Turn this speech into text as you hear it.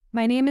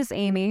My name is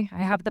Amy. I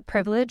have the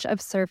privilege of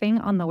serving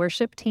on the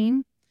worship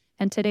team,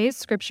 and today's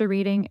scripture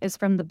reading is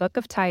from the book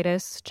of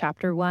Titus,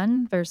 chapter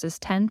 1, verses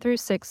 10 through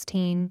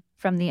 16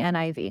 from the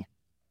NIV.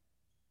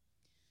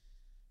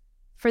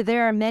 For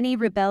there are many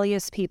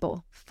rebellious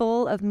people,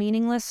 full of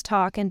meaningless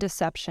talk and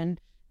deception,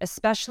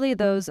 especially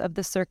those of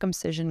the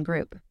circumcision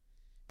group.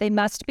 They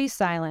must be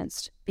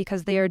silenced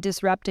because they are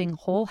disrupting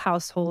whole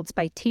households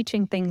by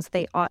teaching things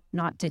they ought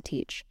not to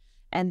teach,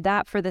 and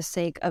that for the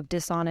sake of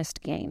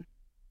dishonest gain.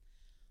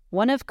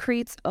 One of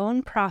Crete's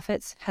own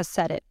prophets has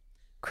said it,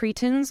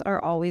 Cretans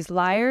are always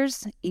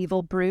liars,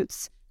 evil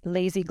brutes,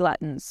 lazy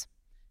gluttons.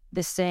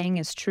 This saying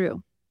is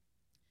true.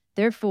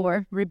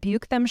 Therefore,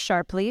 rebuke them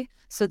sharply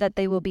so that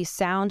they will be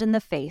sound in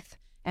the faith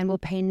and will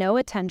pay no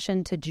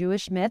attention to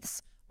Jewish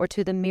myths or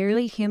to the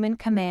merely human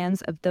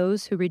commands of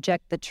those who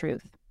reject the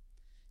truth.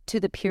 To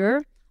the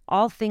pure,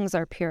 all things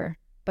are pure,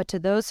 but to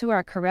those who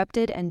are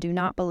corrupted and do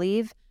not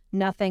believe,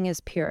 nothing is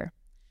pure.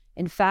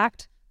 In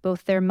fact,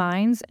 both their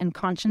minds and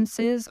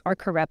consciences are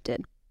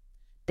corrupted.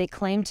 They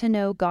claim to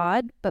know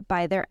God, but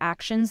by their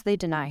actions they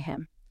deny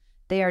him.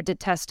 They are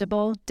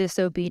detestable,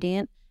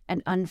 disobedient,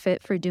 and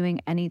unfit for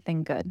doing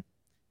anything good.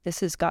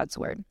 This is God's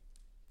word.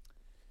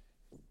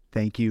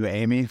 Thank you,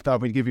 Amy. Thought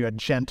we'd give you a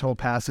gentle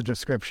passage of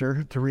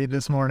scripture to read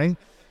this morning.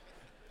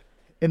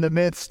 In the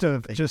midst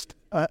of just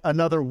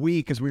another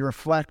week as we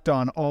reflect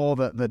on all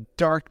the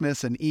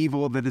darkness and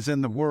evil that is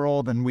in the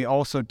world, and we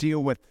also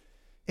deal with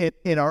it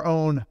in our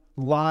own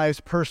lives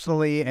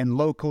personally and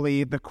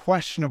locally, the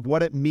question of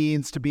what it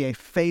means to be a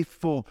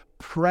faithful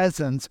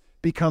presence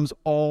becomes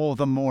all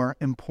the more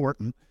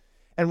important.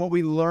 And what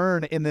we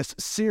learn in this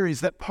series,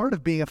 that part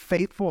of being a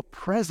faithful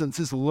presence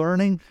is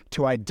learning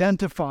to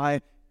identify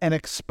and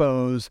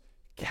expose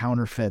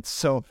counterfeits.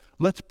 So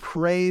let's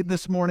pray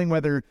this morning,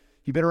 whether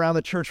you've been around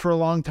the church for a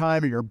long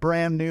time or you're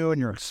brand new and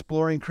you're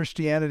exploring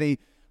Christianity.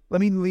 Let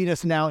me lead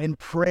us now in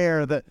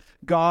prayer that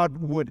God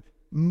would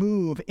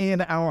move in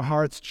our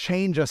hearts,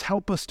 change us,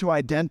 help us to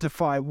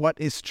identify what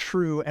is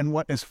true and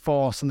what is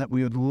false, and that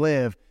we would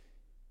live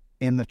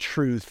in the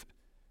truth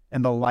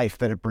and the life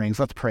that it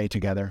brings. Let's pray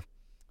together.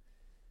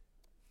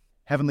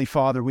 Heavenly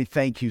Father, we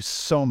thank you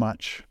so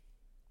much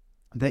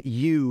that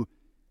you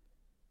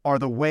are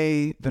the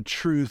way, the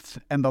truth,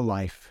 and the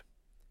life.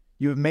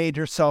 You have made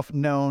yourself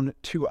known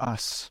to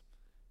us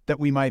that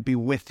we might be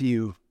with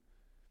you,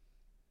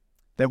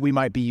 that we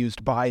might be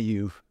used by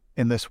you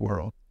in this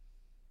world.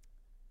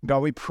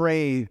 God, we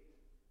pray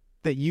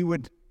that you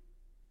would,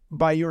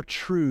 by your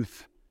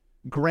truth,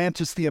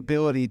 grant us the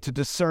ability to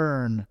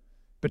discern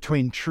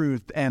between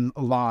truth and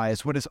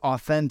lies, what is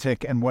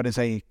authentic and what is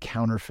a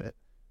counterfeit.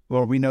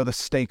 Lord, we know the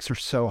stakes are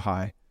so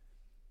high.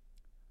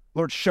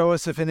 Lord, show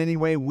us if in any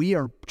way we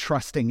are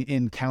trusting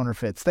in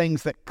counterfeits,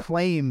 things that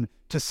claim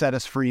to set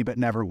us free but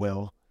never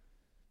will.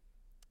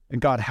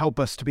 And God, help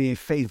us to be a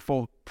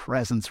faithful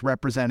presence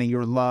representing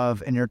your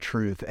love and your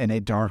truth in a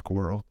dark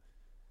world.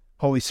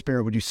 Holy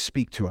Spirit, would you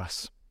speak to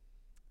us?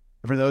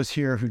 For those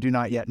here who do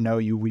not yet know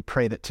you, we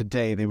pray that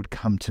today they would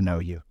come to know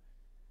you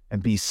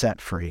and be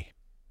set free.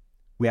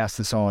 We ask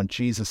this all in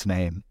Jesus'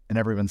 name. And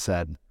everyone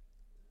said,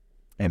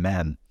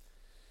 amen.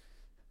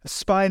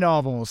 Spy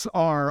novels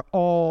are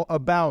all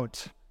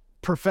about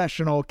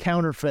professional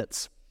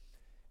counterfeits.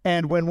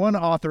 And when one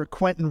author,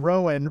 Quentin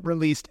Rowan,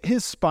 released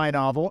his spy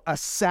novel,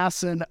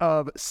 Assassin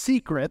of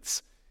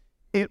Secrets,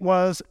 it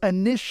was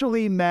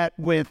initially met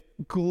with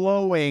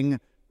glowing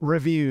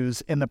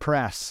reviews in the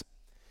press.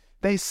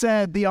 They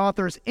said the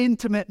author's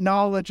intimate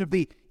knowledge of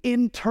the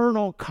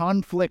internal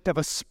conflict of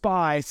a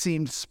spy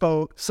seemed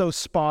so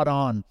spot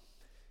on.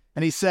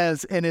 And he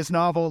says in his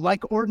novel,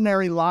 like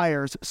ordinary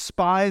liars,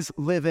 spies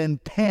live in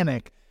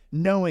panic,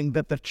 knowing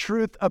that the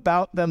truth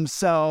about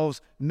themselves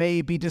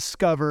may be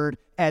discovered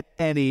at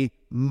any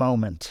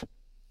moment.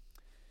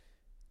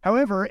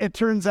 However, it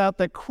turns out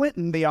that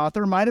Quentin, the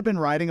author, might have been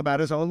writing about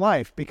his own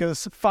life,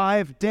 because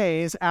 5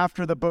 days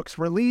after the book's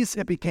release,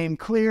 it became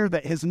clear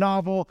that his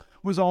novel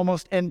was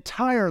almost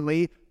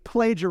entirely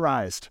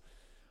plagiarized.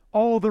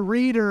 All the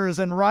readers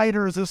and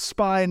writers of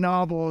spy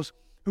novels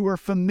who were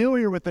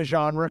familiar with the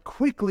genre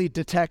quickly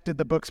detected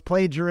the book's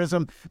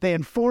plagiarism. They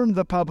informed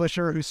the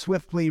publisher, who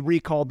swiftly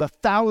recalled the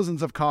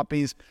thousands of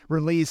copies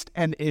released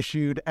and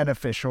issued an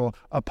official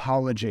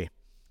apology.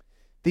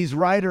 These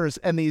writers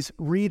and these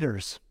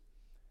readers,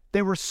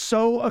 they were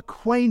so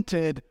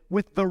acquainted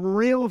with the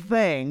real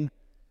thing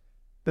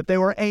that they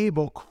were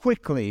able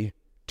quickly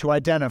to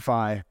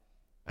identify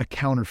a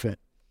counterfeit.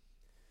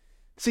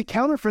 See,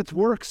 counterfeits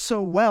work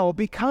so well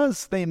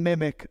because they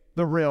mimic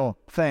the real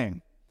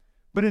thing.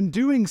 But in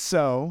doing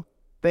so,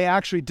 they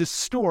actually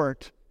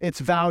distort its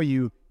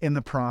value in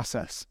the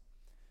process.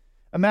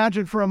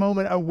 Imagine for a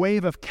moment a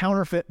wave of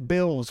counterfeit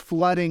bills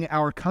flooding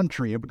our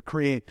country. It would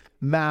create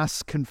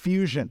mass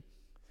confusion.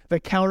 The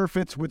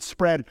counterfeits would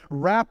spread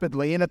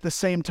rapidly and at the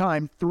same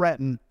time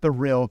threaten the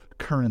real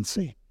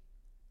currency.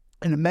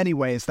 And in many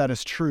ways, that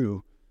is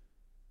true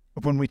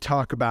of when we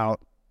talk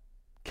about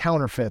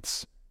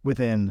counterfeits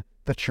within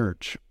the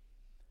church.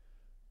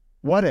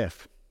 What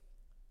if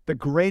the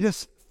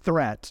greatest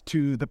threat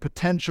to the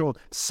potential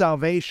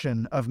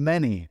salvation of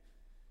many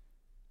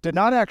did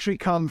not actually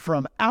come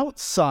from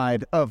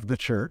outside of the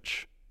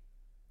church,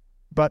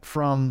 but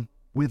from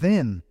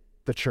within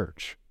the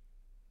church?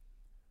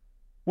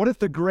 What if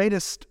the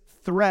greatest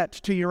threat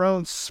to your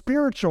own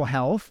spiritual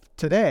health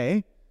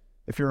today,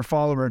 if you're a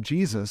follower of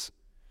Jesus,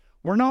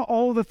 were not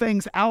all the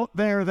things out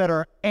there that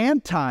are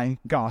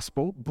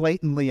anti-gospel,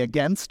 blatantly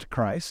against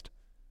Christ,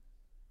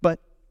 but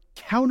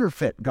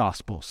counterfeit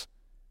gospels,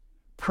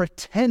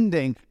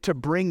 pretending to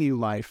bring you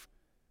life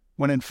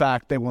when in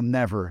fact they will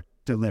never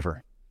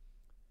deliver?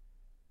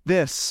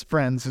 This,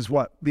 friends, is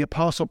what the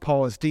Apostle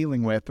Paul is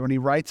dealing with when he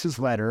writes his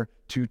letter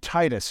to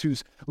Titus,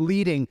 who's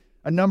leading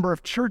a number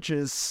of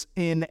churches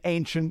in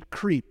ancient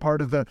Crete,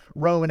 part of the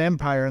Roman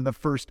Empire in the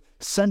first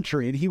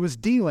century, and he was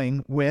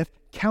dealing with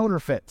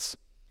counterfeits.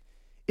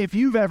 If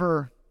you've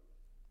ever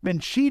been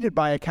cheated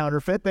by a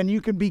counterfeit, then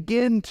you can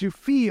begin to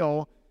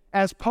feel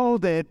as Paul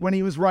did when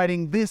he was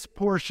writing this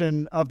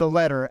portion of the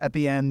letter at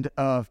the end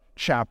of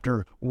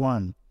chapter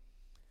 1.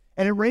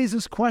 And it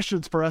raises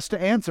questions for us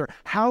to answer.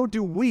 How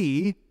do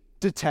we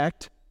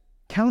detect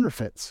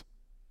counterfeits?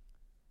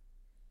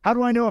 How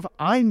do I know if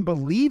I'm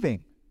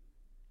believing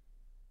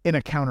in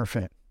a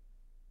counterfeit?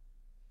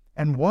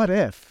 And what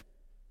if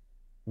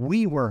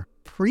we were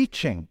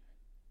preaching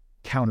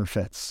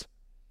counterfeits?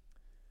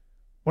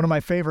 One of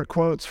my favorite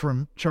quotes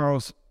from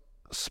Charles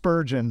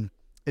Spurgeon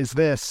is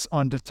this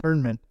on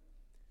discernment.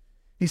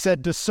 He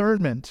said,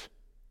 "Discernment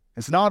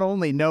is not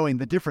only knowing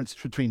the difference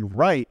between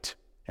right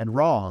and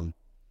wrong,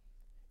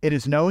 it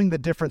is knowing the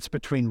difference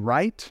between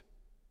right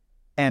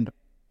and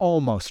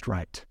almost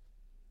right."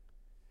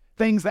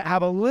 Things that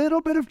have a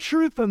little bit of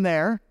truth in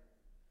there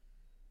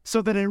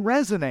so that it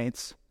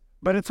resonates,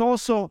 but it's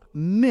also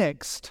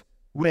mixed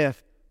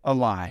with a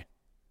lie.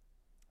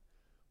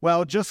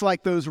 Well, just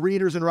like those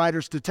readers and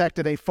writers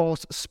detected a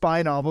false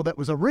spy novel that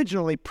was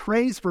originally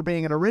praised for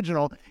being an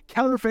original,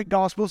 counterfeit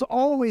gospels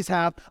always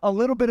have a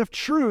little bit of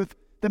truth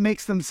that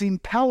makes them seem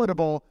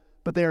palatable,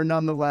 but they are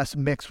nonetheless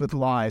mixed with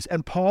lies.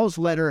 And Paul's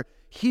letter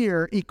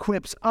here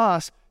equips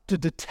us to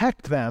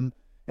detect them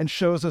and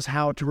shows us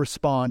how to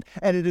respond.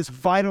 And it is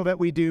vital that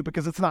we do,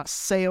 because it's not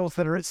sales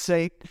that are at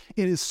stake,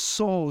 it is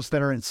souls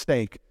that are at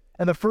stake.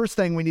 And the first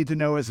thing we need to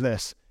know is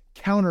this: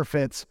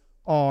 counterfeits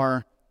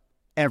are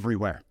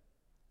everywhere.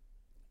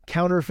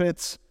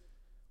 Counterfeits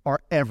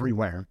are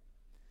everywhere.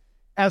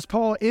 As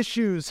Paul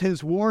issues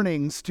his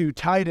warnings to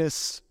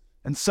Titus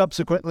and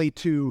subsequently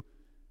to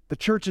the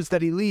churches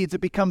that he leads,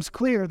 it becomes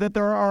clear that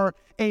there are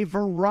a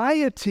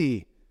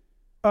variety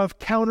of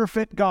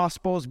counterfeit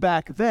gospels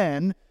back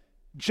then,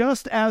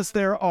 just as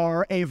there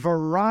are a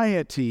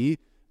variety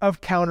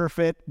of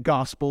counterfeit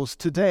gospels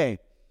today.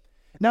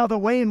 Now, the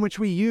way in which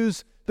we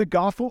use the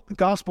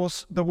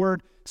gospels, the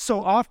word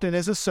so often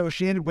is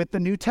associated with the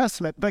New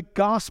Testament, the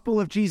gospel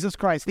of Jesus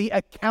Christ, the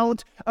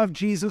account of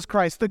Jesus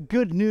Christ, the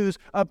good news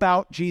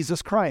about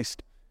Jesus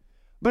Christ.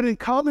 But in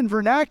common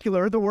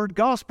vernacular, the word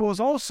gospel is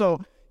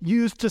also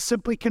used to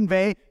simply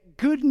convey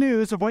good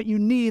news of what you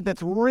need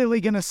that's really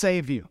going to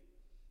save you,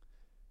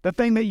 the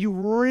thing that you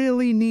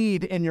really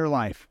need in your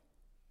life.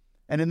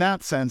 And in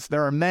that sense,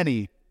 there are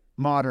many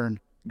modern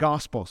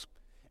gospels.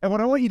 And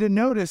what I want you to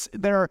notice,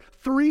 there are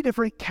 3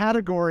 different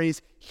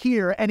categories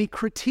here, and he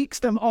critiques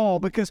them all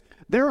because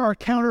there are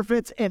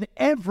counterfeits in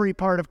every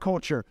part of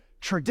culture,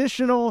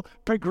 traditional,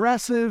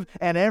 progressive,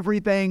 and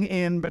everything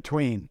in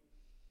between.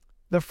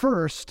 The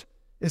first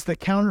is the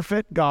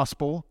counterfeit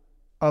gospel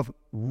of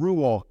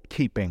rule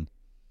keeping.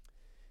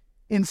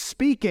 In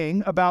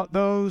speaking about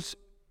those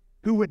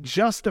who would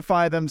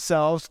justify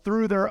themselves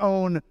through their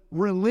own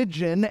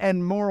religion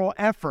and moral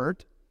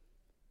effort,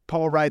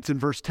 Paul writes in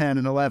verse 10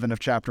 and 11 of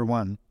chapter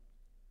 1,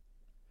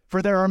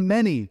 "For there are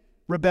many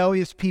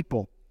rebellious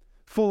people,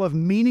 full of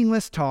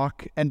meaningless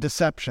talk and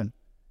deception,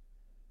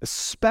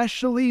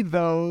 especially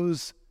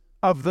those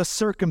of the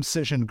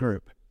circumcision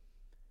group.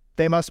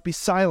 They must be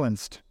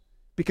silenced,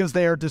 because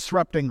they are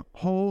disrupting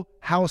whole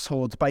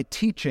households by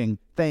teaching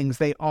things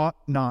they ought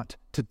not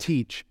to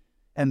teach,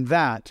 and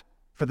that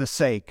for the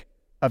sake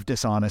of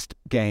dishonest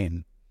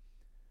gain."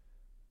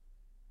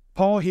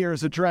 Paul here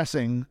is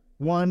addressing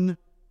one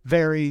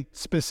very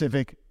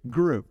specific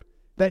group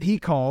that he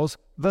calls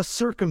the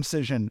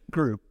circumcision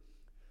group,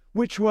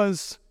 which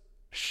was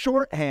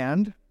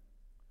shorthand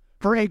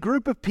for a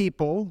group of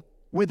people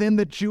within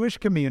the Jewish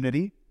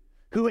community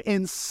who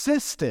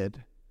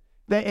insisted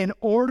that in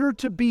order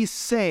to be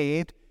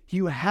saved,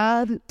 you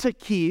had to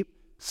keep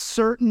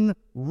certain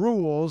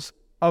rules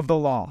of the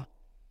law.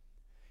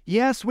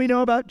 Yes, we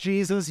know about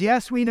Jesus.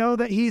 Yes, we know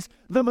that he's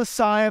the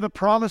Messiah, the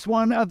promised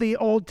one of the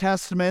Old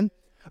Testament.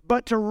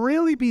 But to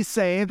really be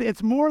saved,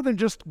 it's more than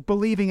just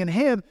believing in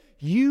him.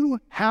 You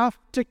have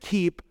to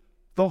keep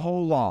the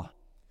whole law.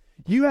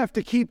 You have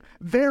to keep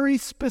very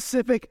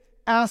specific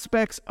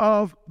aspects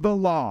of the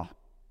law.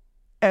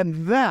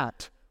 And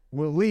that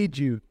will lead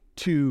you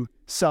to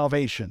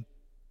salvation.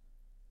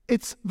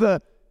 It's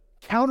the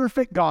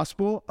counterfeit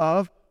gospel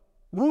of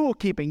rule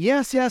keeping.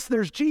 Yes,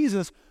 there's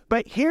Jesus,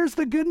 But here's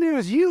the good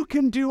news. You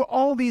can do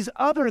all these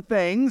other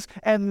things,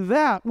 and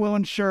that will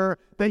ensure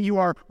that you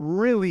are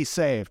really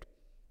saved.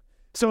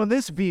 So in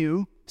this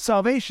view,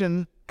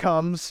 salvation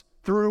comes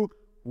through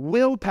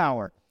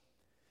willpower.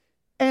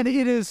 And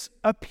it is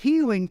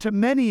appealing to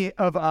many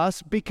of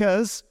us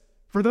because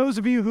for those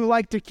of you who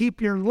like to keep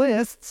your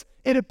lists,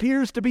 it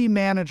appears to be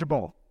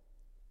manageable.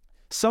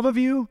 Some of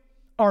you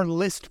are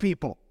list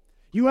people.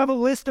 You have a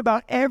list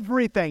about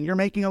everything. You're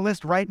making a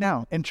list right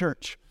now in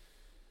church.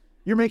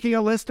 You're making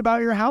a list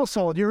about your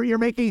household. You're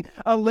making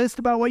a list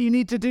about what you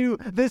need to do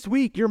this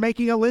week. You're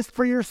making a list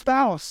for your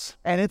spouse,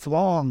 and it's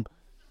long.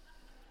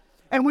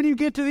 And when you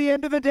get to the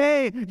end of the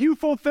day, you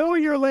fulfill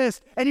your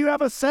list, and you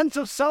have a sense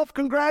of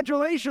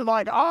self-congratulation,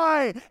 like,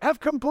 I have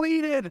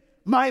completed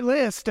my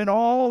list. And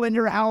all in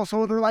your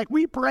household are like,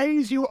 we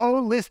praise you,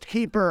 O list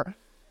keeper.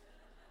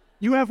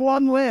 You have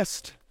one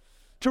list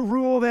to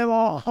rule them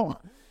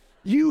all.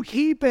 You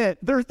keep it.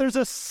 There's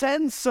a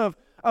sense of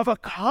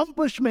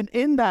accomplishment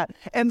in that.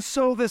 And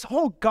so this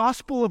whole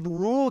gospel of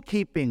rule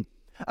keeping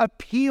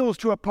appeals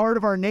to a part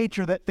of our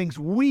nature that thinks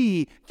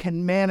we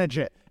can manage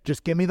it.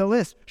 Just give me the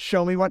list.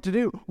 Show me what to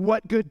do.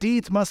 What good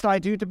deeds must I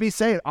do to be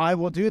saved? I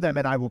will do them,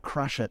 and I will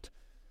crush it.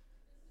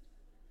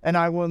 And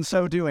I will, in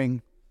so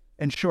doing,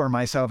 ensure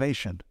my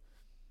salvation.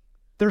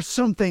 There's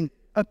something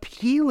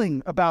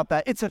appealing about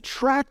that. It's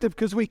attractive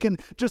because we can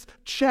just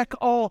check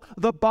all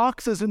the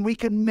boxes and we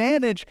can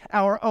manage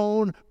our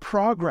own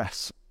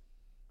progress.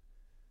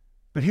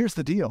 But here's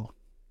the deal.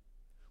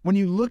 When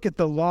you look at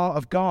the law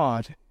of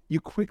God,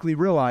 you quickly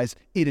realize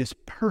it is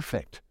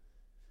perfect.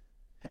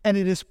 And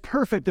it is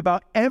perfect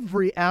about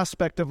every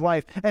aspect of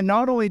life, and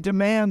not only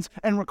demands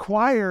and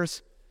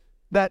requires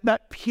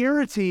that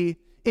purity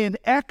in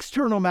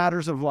external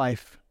matters of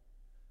life,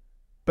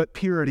 but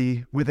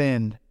purity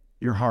within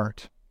your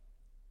heart.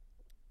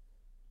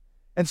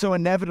 And so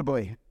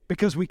inevitably,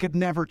 because we could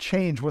never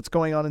change what's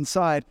going on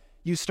inside,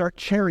 you start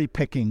cherry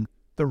picking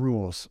the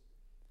rules.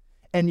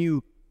 And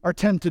you are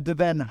tempted to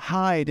then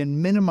hide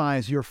and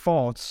minimize your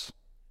faults.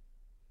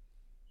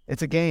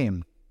 It's a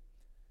game.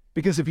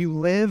 Because if you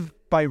live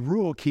by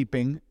rule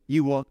keeping,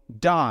 you will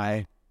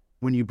die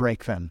when you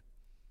break them.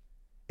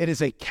 It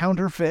is a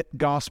counterfeit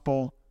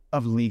gospel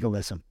of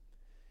legalism.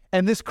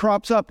 And this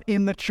crops up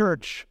in the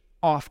church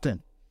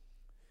often.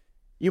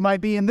 You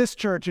might be in this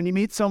church and you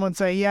meet someone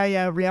say,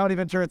 yeah, Reality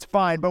Ventura, it's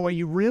fine, but what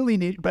you really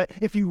need, but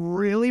if you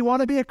really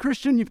want to be a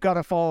Christian, you've got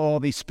to follow all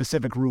these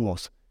specific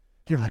rules.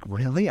 You're like,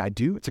 really? I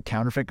do? It's a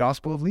counterfeit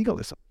gospel of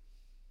legalism.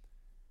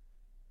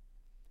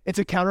 It's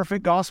a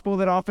counterfeit gospel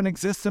that often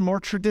exists in more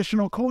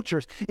traditional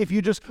cultures. If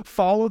you just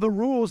follow the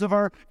rules of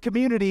our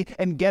community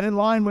and get in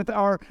line with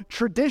our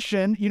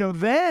tradition,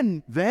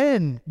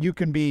 then you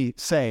can be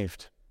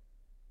saved.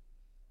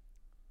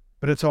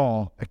 But it's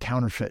all a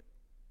counterfeit.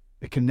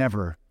 It can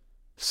never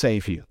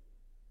save you.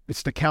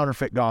 It's the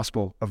counterfeit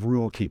gospel of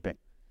rule keeping.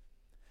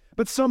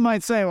 But some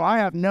might say, well, I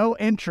have no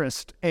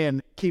interest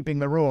in keeping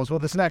the rules. Well,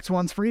 this next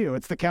one's for you.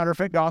 It's the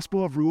counterfeit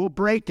gospel of rule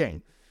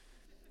breaking.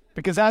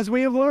 Because as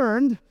we have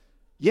learned,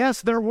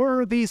 yes, there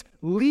were these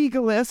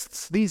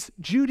legalists, these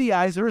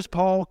Judaizers,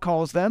 Paul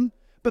calls them,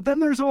 but then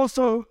there's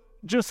also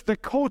just the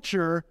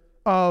culture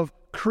of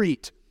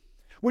Crete,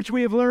 which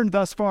we have learned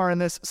thus far in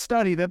this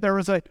study that there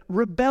was a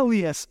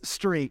rebellious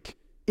streak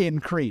in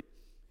Crete,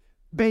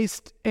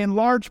 based in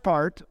large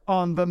part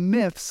on the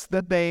myths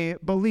that they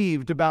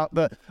believed about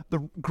the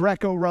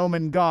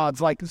Greco-Roman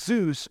gods like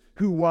Zeus,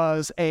 who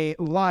was a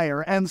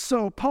liar. And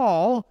so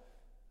Paul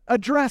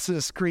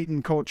addresses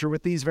Cretan culture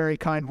with these very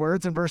kind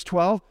words in verse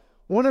 12.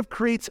 One of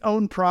Crete's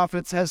own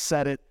prophets has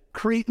said it,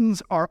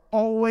 Cretans are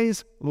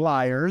always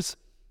liars,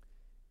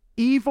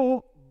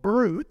 evil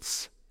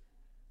brutes,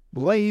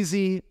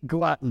 lazy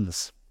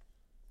gluttons.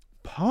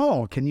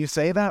 Paul, can you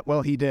say that?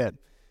 Well, he did.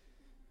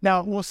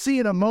 Now, we'll see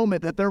in a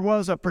moment that there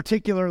was a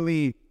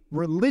particularly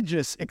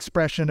religious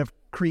expression of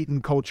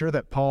Cretan culture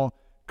that Paul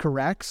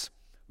corrects.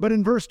 But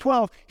in verse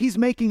 12, he's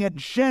making a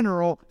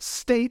general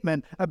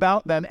statement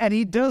about them, and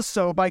he does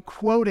so by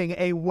quoting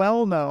a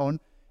well-known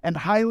and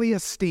highly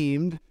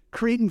esteemed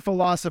Cretan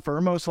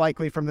philosopher, most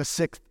likely from the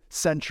 6th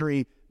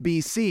century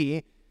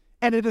BC,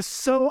 and it is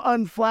so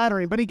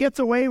unflattering, but he gets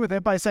away with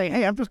it by saying,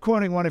 hey, I'm just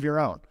quoting one of your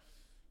own.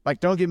 Like,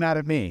 don't get mad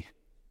at me.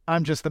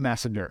 I'm just the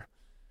messenger.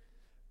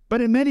 But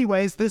in many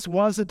ways, this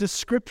was a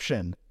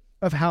description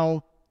of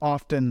how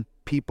often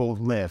people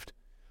lived.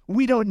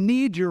 We don't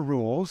need your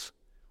rules.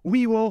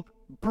 We will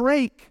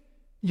break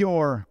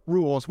your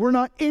rules. We're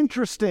not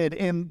interested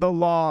in the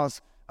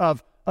laws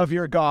of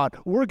your God.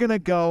 We're going to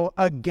go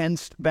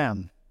against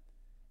them.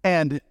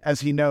 And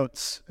as he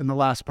notes in the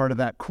last part of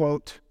that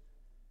quote,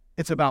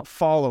 it's about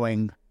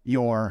following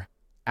your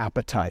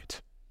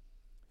appetite.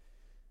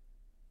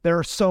 There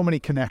are so many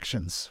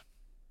connections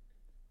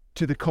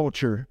to the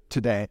culture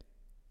today.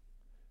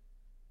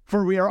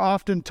 For we are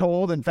often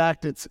told, in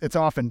fact, it's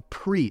often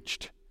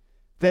preached,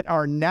 that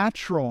our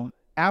natural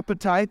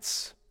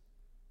appetites,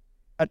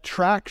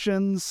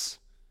 attractions,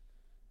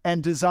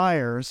 and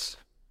desires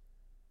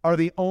are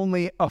the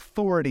only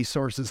authority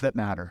sources that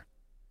matter.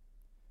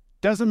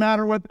 Doesn't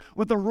matter what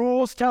the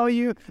rules tell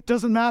you.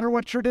 Doesn't matter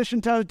what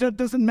tradition tells you.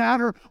 Doesn't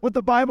matter what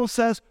the Bible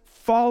says.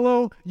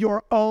 Follow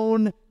your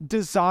own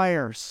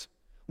desires.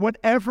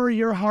 Whatever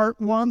your heart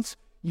wants,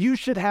 you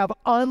should have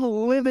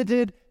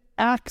unlimited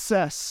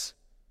access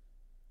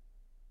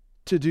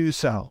to do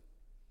so.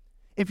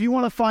 If you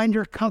want to find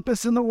your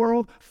compass in the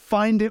world,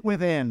 find it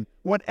within.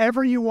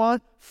 Whatever you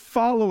want,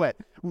 follow it.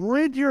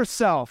 Rid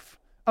yourself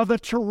of the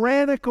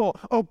tyrannical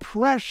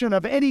oppression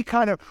of any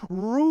kind of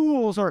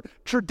rules or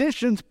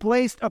traditions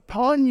placed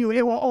upon you.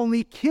 It will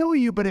only kill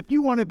you. But if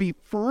you want to be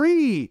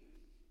free,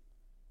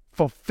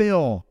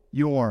 fulfill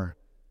your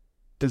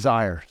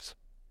desires.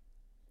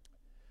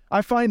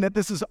 I find that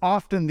this is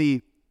often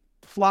the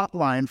plot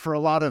line for a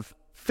lot of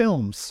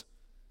films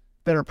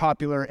that are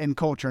popular in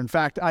culture. In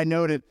fact, I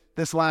noted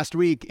this last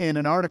week in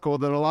an article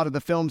that a lot of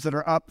the films that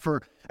are up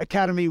for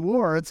Academy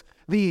Awards,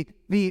 the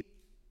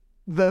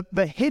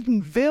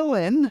hidden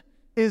villain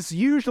is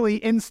usually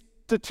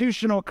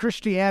institutional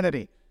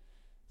Christianity.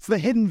 It's the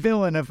hidden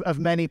villain of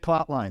many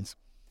plot lines.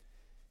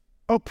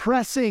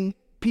 Oppressing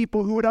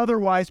people who would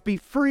otherwise be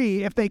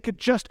free if they could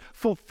just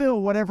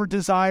fulfill whatever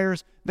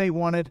desires they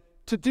wanted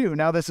to do.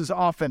 Now, this is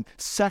often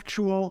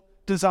sexual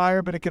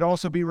desire, but it could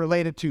also be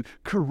related to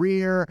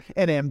career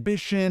and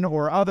ambition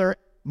or other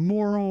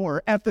moral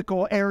or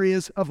ethical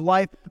areas of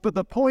life. But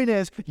the point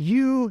is,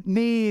 you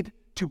need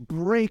to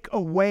break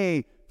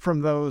away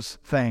from those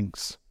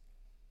things.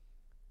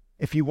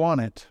 If you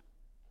want it,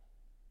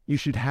 you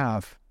should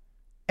have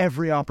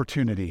every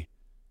opportunity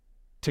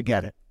to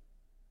get it.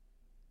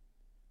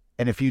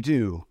 And if you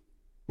do,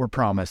 we're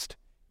promised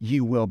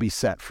you will be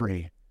set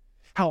free.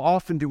 How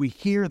often do we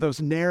hear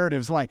those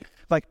narratives like,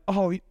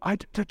 oh, I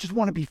just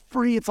want to be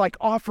free. It's like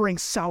offering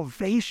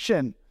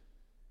salvation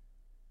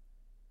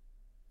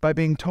by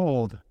being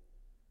told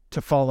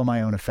to follow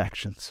my own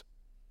affections.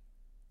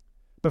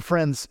 But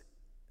friends,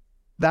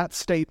 that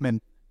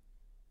statement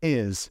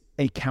is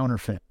a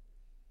counterfeit.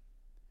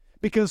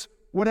 Because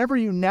whatever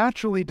you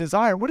naturally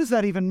desire, what does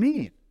that even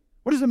mean?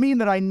 What does it mean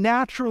that I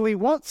naturally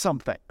want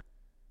something?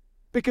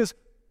 Because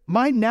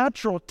my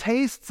natural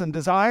tastes and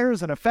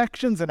desires and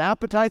affections and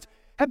appetites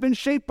have been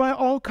shaped by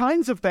all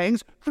kinds of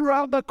things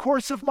throughout the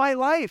course of my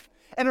life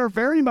and are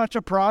very much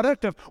a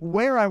product of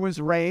where I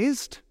was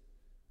raised,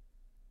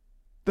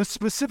 the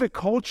specific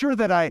culture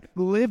that I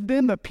lived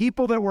in, the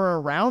people that were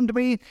around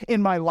me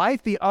in my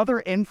life, the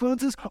other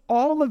influences.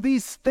 All of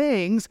these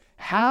things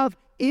have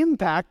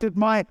impacted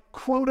my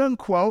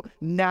quote-unquote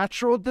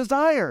natural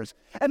desires.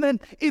 And then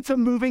it's a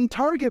moving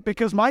target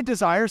because my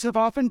desires have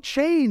often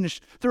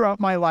changed throughout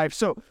my life.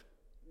 So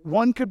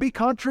one could be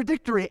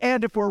contradictory.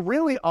 And if we're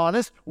really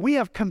honest, we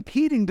have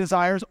competing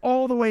desires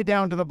all the way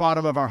down to the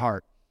bottom of our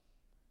heart.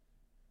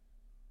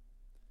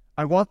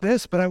 I want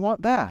this, but I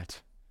want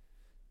that.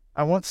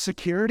 I want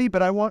security,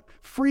 but I want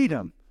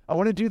freedom. I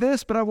want to do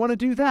this, but I want to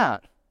do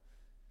that.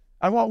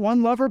 I want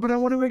one lover, but I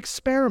want to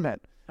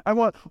experiment. I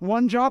want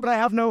one job, but I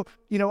have no,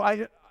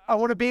 I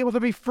want to be able to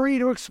be free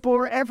to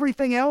explore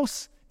everything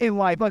else in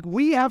life. Like,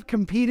 we have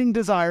competing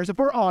desires. If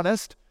we're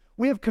honest,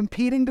 we have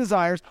competing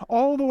desires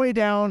all the way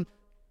down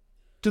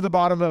to the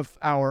bottom of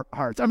our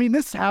hearts. I mean,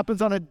 this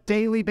happens on a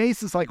daily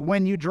basis, like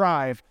when you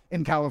drive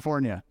in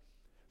California,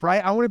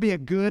 right? I want to be a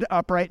good,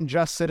 upright, and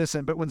just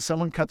citizen, but when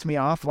someone cuts me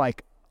off,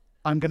 like,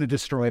 I'm going to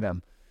destroy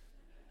them.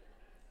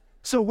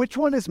 So which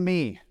one is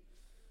me?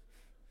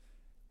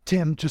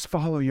 Tim, just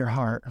follow your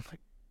heart. I'm like,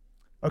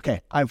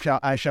 okay,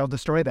 I shall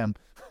destroy them.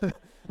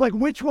 Like,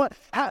 which one,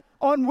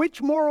 on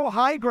which moral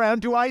high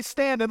ground do I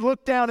stand and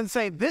look down and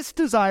say, this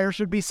desire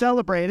should be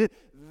celebrated,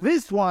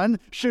 this one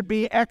should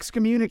be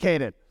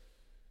excommunicated?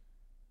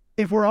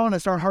 If we're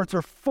honest, our hearts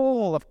are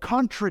full of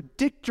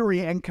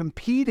contradictory and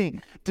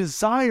competing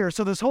desires.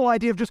 So this whole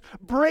idea of just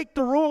break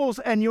the rules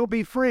and you'll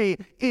be free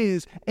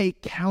is a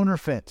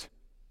counterfeit.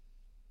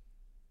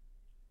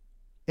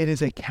 It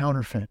is a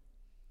counterfeit.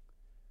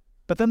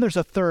 But then there's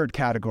a third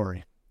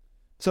category.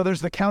 So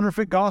there's the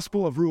counterfeit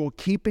gospel of rule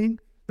keeping.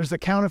 There's the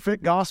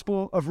counterfeit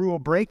gospel of rule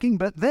breaking.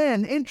 But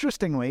then,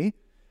 interestingly,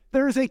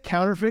 there is a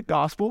counterfeit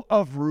gospel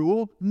of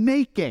rule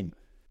making.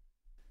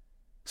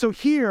 So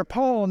here,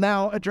 Paul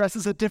now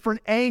addresses a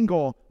different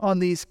angle on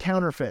these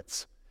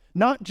counterfeits.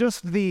 Not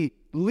just the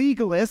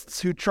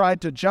legalists who tried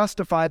to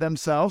justify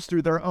themselves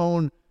through their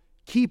own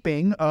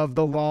keeping of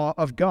the law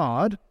of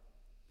God,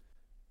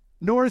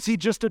 nor is he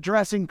just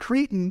addressing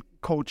Cretan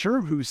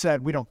culture who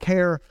said we don't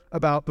care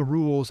about the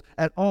rules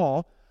at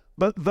all,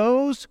 but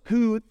those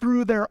who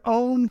through their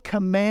own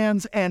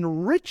commands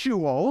and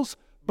rituals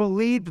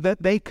believed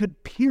that they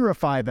could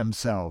purify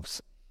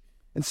themselves.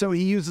 And so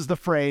he uses the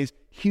phrase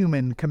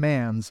human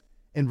commands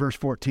in verse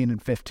 14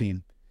 and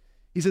 15.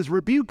 He says,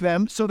 rebuke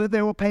them so that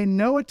they will pay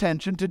no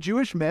attention to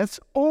Jewish myths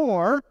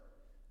or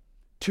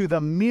to the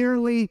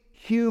merely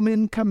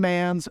human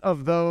commands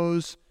of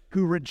those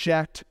who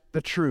reject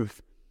the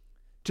truth.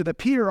 To the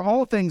pure,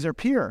 all things are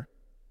pure,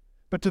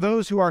 but to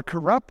those who are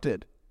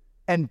corrupted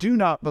and do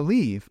not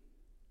believe,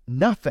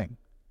 nothing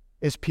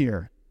is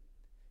pure.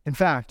 In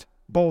fact,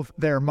 both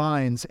their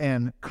minds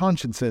and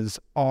consciences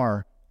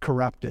are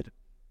corrupted.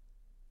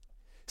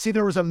 See,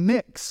 there was a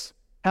mix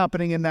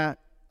happening in that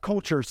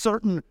culture.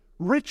 Certain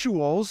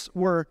rituals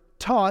were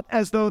taught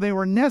as though they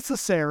were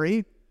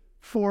necessary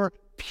for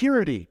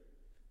purity,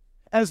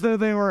 as though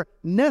they were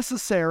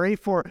necessary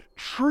for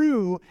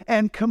true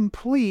and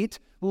complete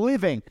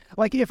living.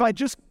 Like if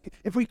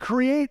we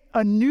create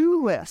a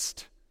new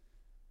list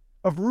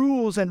of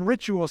rules and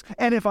rituals,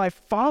 and if I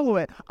follow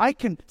it, I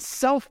can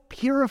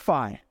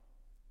self-purify,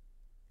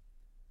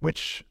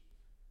 which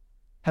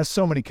has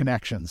so many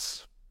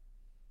connections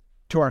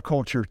to our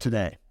culture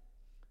today.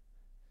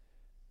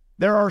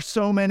 There are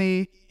so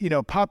many,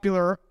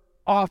 popular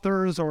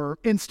authors or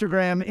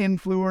Instagram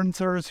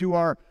influencers who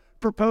are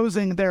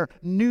proposing their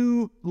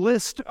new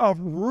list of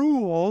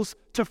rules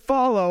to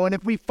follow. And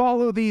if we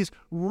follow these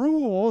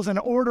rules and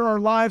order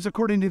our lives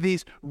according to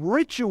these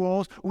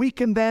rituals, we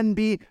can then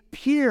be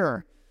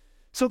pure.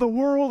 So the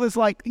world is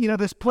like,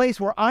 this place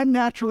where I'm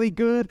naturally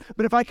good,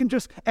 but if I can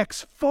just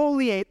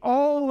exfoliate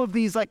all of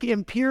these like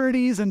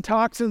impurities and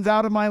toxins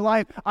out of my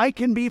life, I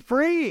can be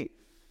free.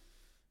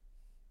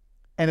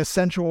 And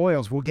essential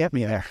oils will get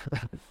me there.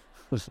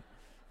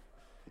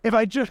 If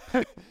I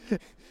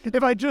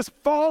just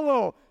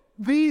follow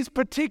these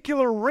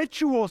particular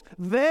rituals,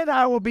 then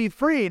I will be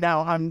free.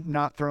 Now, I'm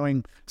not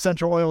throwing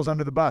essential oils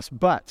under the bus,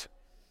 but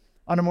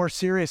on a more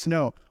serious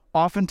note,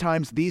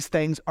 oftentimes these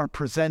things are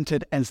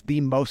presented as the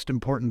most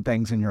important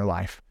things in your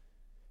life.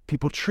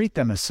 People treat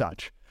them as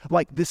such.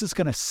 Like this is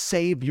going to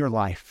save your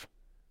life.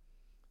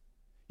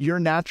 You're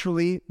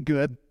naturally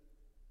good.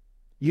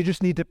 You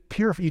just need to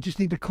purify. You just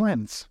need to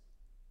cleanse.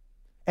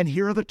 And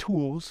here are the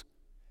tools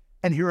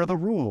and here are the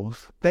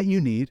rules that you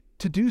need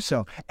to do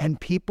so. And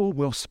people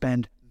will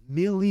spend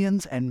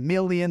millions and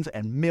millions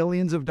and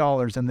millions of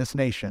dollars in this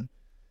nation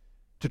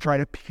to try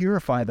to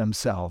purify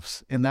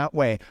themselves in that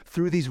way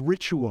through these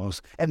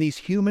rituals and these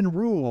human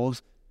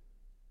rules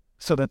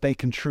so that they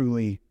can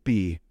truly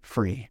be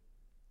free.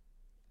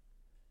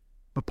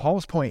 But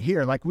Paul's point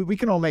here, like we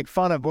can all make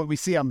fun of what we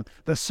see on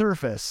the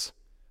surface,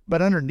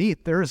 but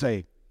underneath there is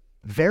a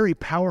very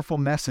powerful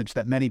message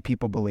that many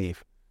people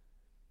believe.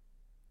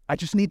 I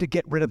just need to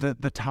get rid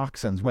of the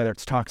toxins, whether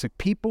it's toxic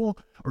people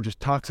or just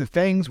toxic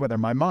things, whether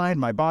my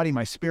mind, my body,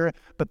 my spirit.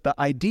 But the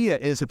idea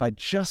is if I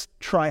just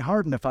try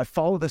hard and if I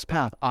follow this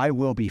path, I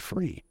will be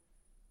free.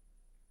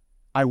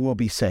 I will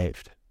be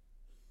saved.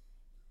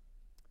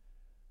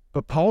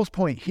 But Paul's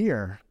point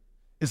here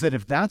is that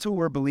if that's what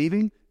we're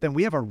believing, then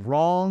we have a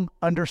wrong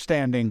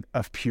understanding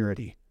of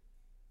purity.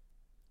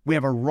 We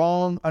have a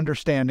wrong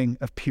understanding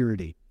of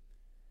purity.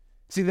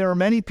 See, there are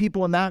many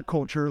people in that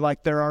culture,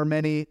 like there are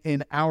many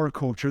in our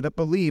culture, that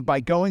believe by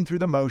going through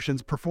the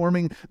motions,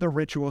 performing the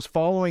rituals,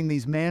 following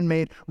these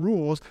man-made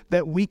rules,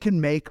 that we can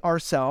make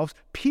ourselves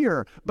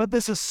pure. But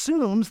this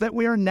assumes that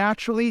we are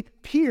naturally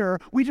pure.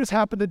 We just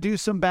happen to do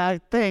some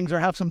bad things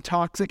or have some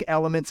toxic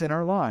elements in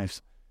our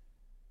lives.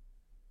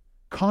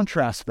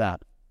 Contrast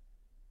that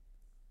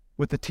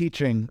with the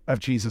teaching of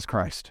Jesus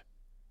Christ,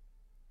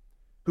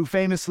 who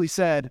famously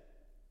said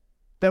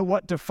that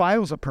what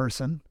defiles a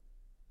person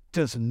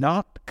does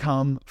not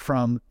come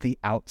from the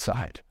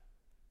outside.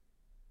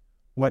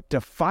 What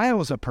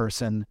defiles a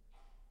person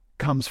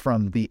comes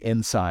from the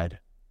inside.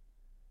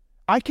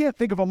 I can't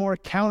think of a more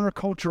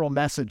countercultural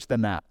message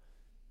than that.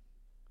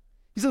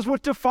 He says,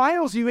 what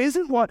defiles you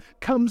isn't what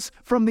comes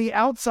from the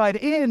outside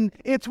in,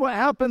 it's what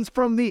happens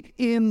from the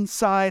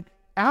inside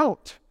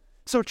out.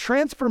 So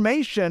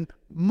transformation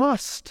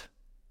must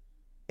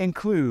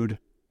include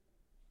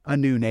a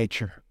new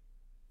nature.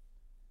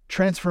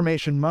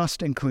 Transformation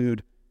must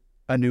include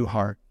a new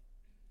heart.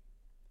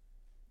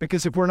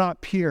 Because if we're not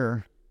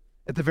pure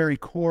at the very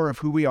core of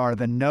who we are,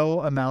 then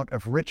no amount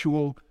of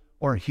ritual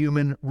or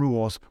human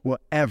rules will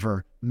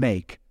ever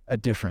make a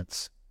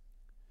difference.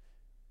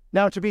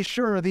 Now, to be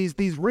sure,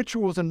 these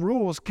rituals and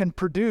rules can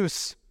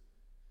produce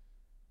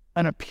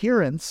an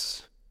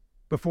appearance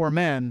before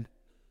men,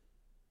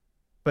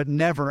 but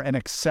never an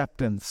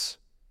acceptance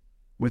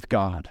with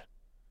God.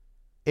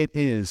 It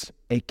is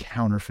a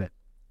counterfeit.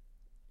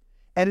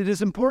 And it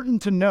is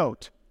important to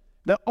note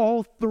that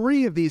all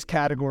three of these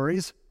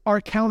categories are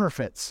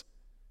counterfeits.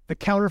 The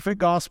counterfeit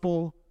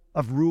gospel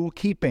of rule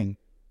keeping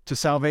to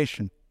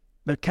salvation.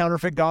 The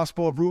counterfeit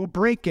gospel of rule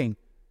breaking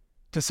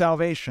to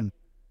salvation.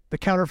 The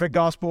counterfeit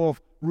gospel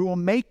of rule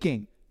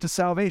making to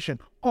salvation.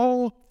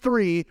 All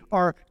three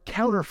are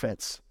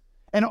counterfeits.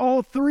 And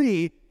all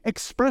three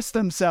express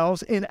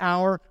themselves in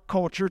our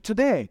culture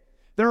today.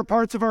 There are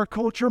parts of our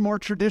culture more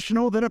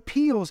traditional that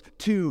appeals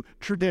to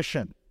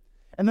tradition.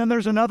 And then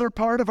there's another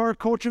part of our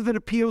culture that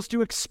appeals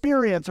to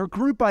experience or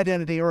group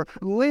identity or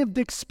lived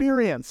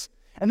experience.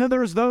 And then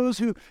there's those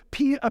who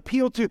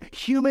appeal to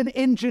human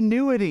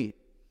ingenuity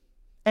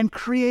and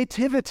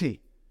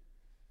creativity.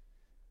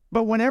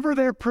 But whenever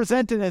they're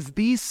presented as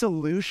the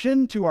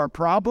solution to our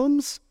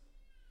problems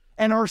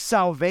and our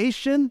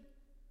salvation,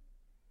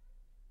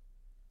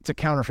 it's a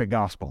counterfeit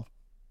gospel.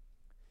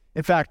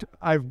 In fact,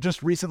 I've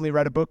just recently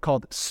read a book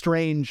called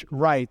Strange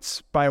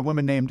Rites by a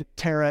woman named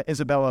Tara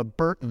Isabella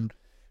Burton,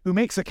 who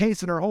makes a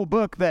case in her whole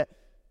book that,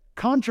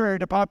 contrary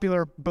to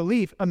popular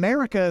belief,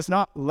 America is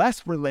not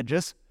less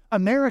religious,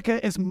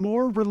 America is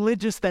more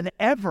religious than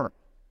ever.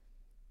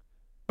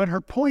 But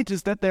her point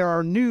is that there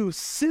are new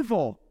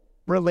civil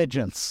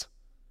religions,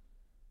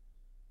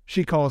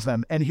 she calls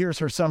them. And here's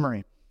her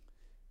summary.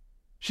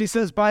 She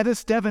says, by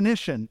this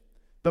definition,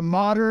 the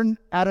modern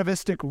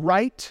atavistic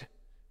right,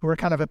 who are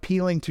kind of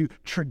appealing to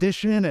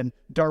tradition and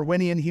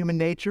Darwinian human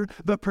nature,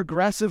 the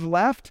progressive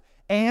left,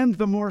 and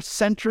the more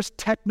centrist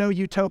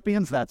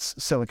techno-utopians, that's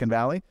Silicon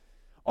Valley,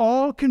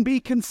 all can be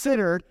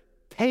considered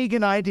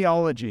pagan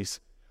ideologies,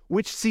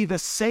 which see the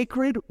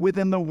sacred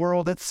within the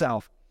world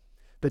itself.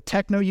 The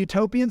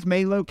techno-utopians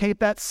may locate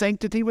that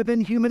sanctity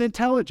within human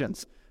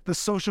intelligence, the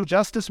social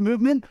justice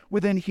movement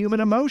within human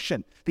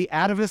emotion, the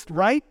atavist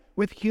right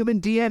with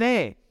human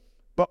DNA.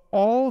 But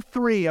all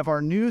three of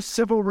our new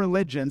civil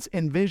religions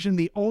envision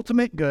the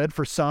ultimate good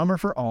for some or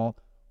for all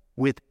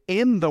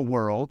within the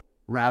world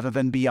rather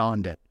than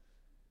beyond it.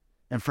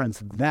 And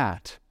friends,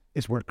 that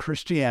is where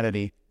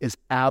Christianity is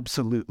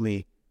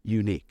absolutely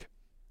unique.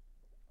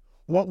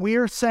 What we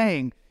are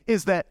saying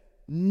is that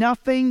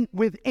nothing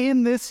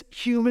within this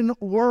human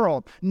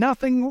world,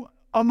 nothing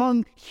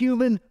among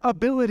human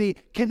ability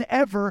can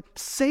ever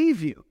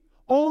save you.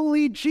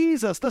 Only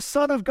Jesus, the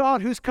Son of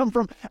God, who's come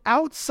from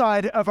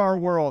outside of our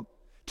world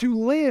to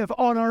live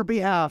on our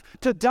behalf,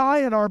 to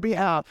die on our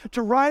behalf,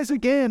 to rise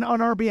again on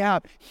our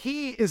behalf.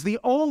 He is the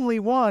only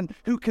one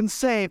who can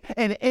save,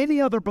 and any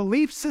other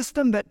belief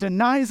system that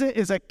denies it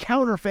is a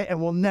counterfeit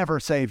and will never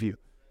save you.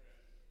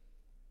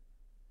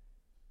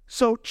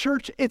 So,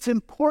 church, it's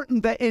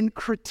important that in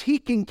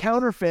critiquing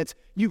counterfeits,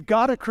 you've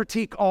got to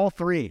critique all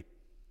three.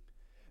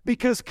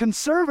 Because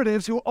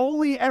conservatives who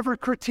only ever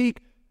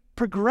critique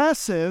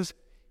progressives,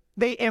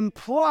 they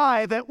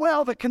imply that,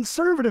 well, the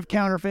conservative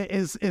counterfeit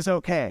is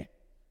okay.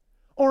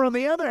 Or on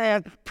the other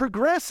hand,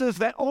 progressives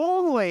that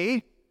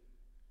only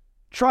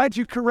try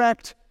to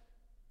correct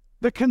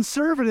the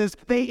conservatives,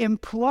 they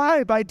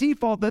imply by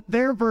default that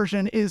their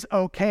version is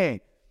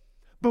okay.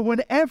 But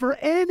whenever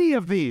any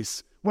of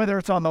these, whether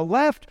it's on the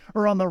left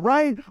or on the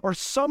right or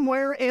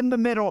somewhere in the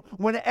middle,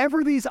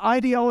 whenever these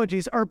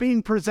ideologies are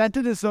being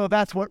presented as though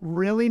that's what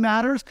really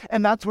matters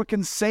and that's what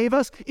can save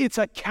us, it's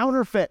a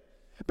counterfeit.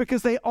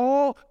 Because they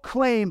all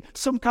claim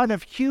some kind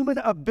of human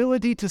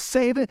ability to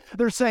save it.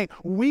 They're saying,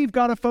 we've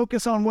got to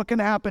focus on what can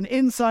happen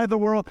inside the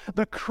world.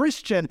 The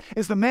Christian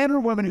is the man or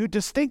woman who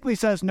distinctly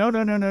says,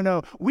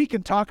 no. We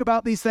can talk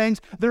about these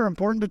things. They're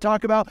important to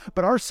talk about,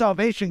 but our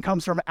salvation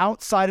comes from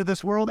outside of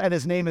this world, and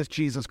his name is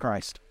Jesus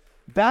Christ.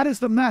 That is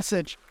the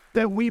message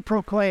that we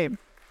proclaim.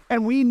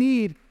 And we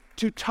need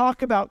to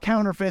talk about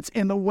counterfeits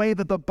in the way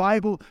that the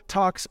Bible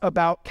talks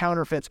about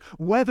counterfeits.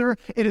 Whether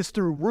it is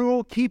through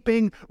rule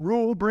keeping,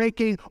 rule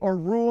breaking, or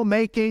rule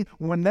making,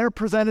 when they're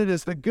presented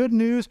as the good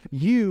news,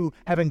 you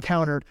have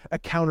encountered a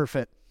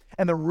counterfeit.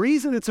 And the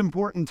reason it's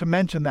important to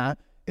mention that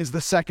is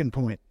the second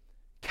point.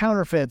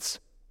 Counterfeits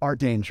are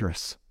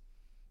dangerous.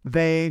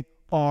 They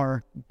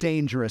are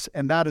dangerous.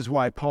 And that is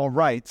why Paul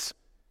writes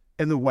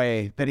in the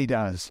way that he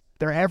does.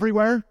 They're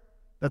everywhere.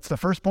 That's the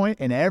first point,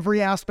 in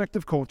every aspect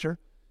of culture.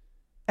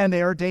 And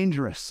they are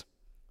dangerous.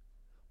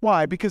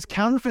 Why? Because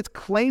counterfeits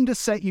claim to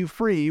set you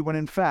free when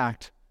in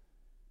fact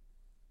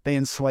they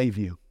enslave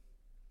you.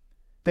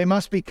 They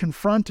must be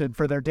confronted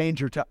for their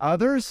danger to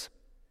others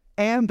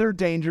and their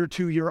danger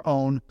to your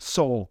own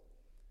soul.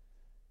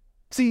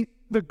 See,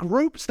 the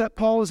groups that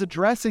Paul is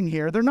addressing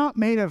here, they're not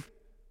made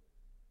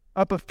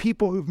up of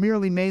people who've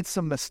merely made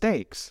some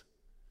mistakes.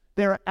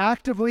 They're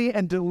actively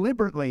and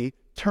deliberately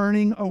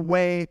turning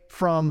away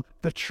from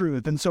the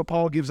truth. And so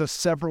Paul gives us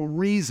several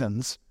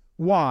reasons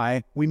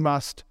why we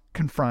must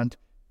confront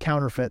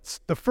counterfeits.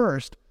 The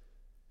first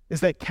is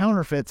that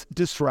counterfeits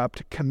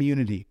disrupt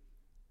community.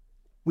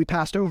 We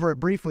passed over it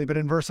briefly, but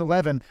in verse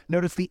 11,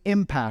 notice the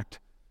impact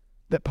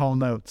that Paul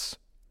notes.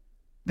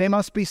 They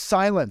must be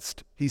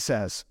silenced, he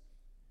says,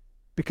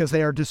 because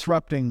they are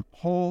disrupting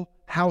whole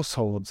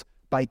households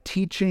by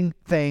teaching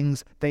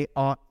things they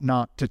ought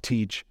not to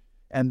teach,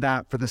 and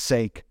that for the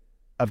sake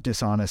of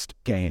dishonest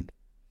gain.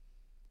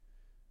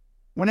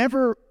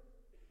 Whenever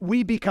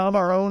we become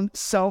our own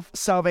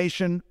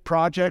self-salvation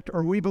project,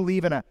 or we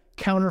believe in a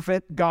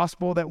counterfeit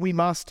gospel that we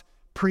must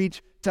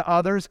preach to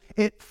others,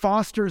 it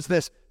fosters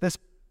this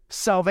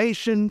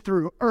salvation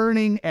through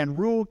earning and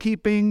rule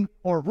keeping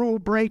or rule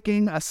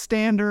breaking a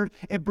standard.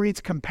 It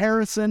breeds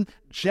comparison,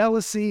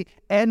 jealousy,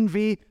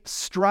 envy,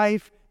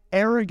 strife,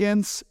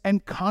 arrogance,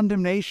 and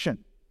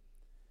condemnation.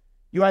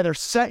 You either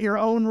set your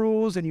own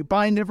rules and you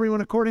bind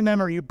everyone according to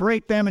them, or you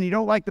break them and you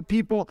don't like the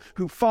people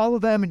who follow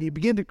them, and you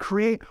begin to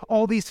create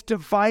all these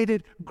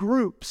divided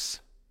groups.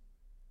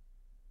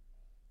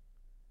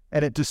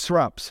 And it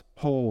disrupts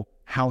whole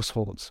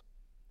households.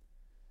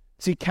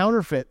 See,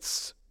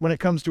 counterfeits, when it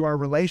comes to our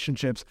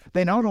relationships,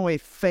 they not only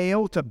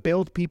fail to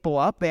build people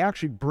up, they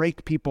actually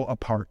break people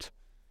apart.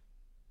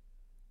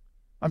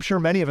 I'm sure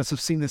many of us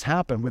have seen this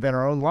happen within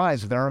our own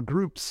lives, within our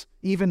groups,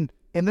 even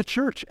in the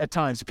church at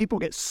times. People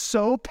get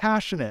so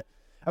passionate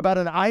about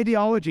an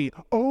ideology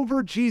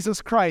over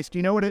Jesus Christ.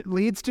 You know what it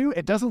leads to?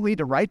 It doesn't lead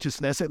to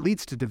righteousness. It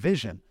leads to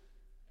division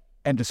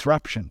and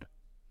disruption.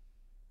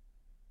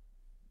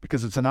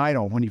 because it's an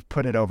idol when you've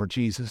put it over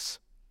Jesus.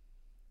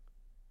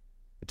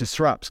 It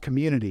disrupts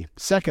community.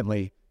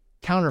 Secondly,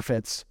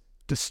 counterfeits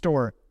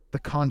distort the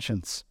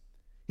conscience.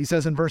 He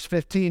says in verse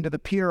 15, to the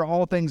pure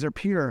all things are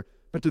pure,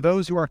 but to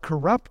those who are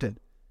corrupted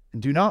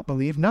and do not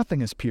believe,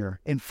 nothing is pure.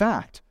 In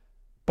fact,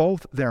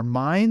 both their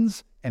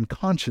minds and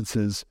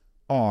consciences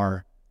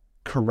are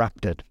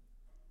corrupted.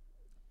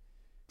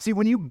 See,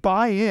 when you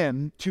buy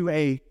in to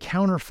a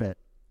counterfeit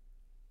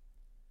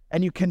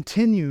and you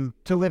continue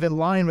to live in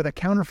line with a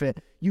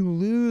counterfeit, you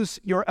lose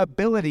your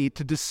ability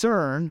to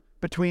discern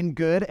between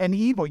good and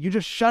evil. You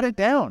just shut it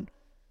down.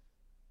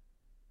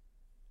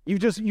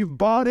 You've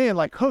bought in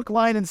like hook,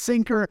 line, and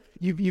sinker.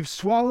 You've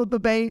swallowed the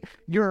bait.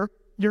 You're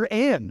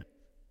in.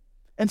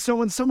 And so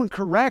when someone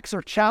corrects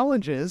or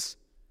challenges,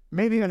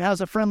 maybe even has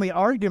a friendly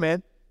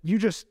argument, you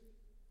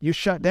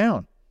shut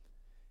down.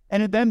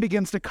 And it then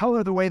begins to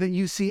color the way that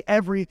you see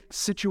every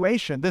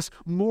situation. This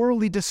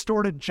morally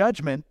distorted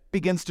judgment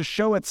begins to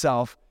show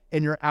itself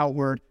in your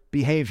outward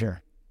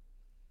behavior.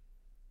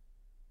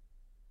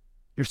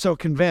 You're so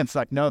convinced,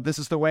 like, no, this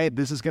is the way,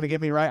 this is going to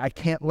get me right. I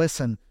can't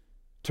listen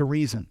to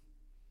reason.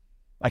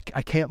 I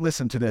can't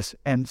listen to this.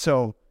 And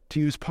so, to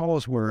use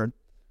Paul's word,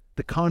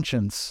 the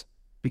conscience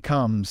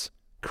becomes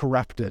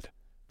corrupted.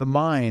 The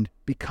mind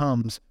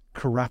becomes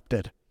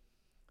corrupted.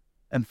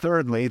 And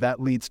thirdly, that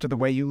leads to the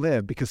way you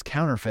live, because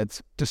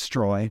counterfeits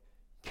destroy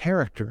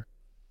character.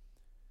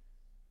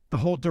 The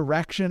whole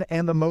direction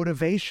and the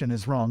motivation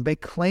is wrong. They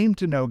claim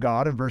to know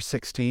God in verse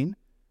 16,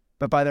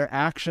 but by their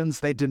actions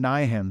they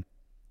deny him.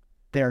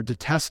 They are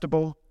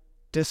detestable,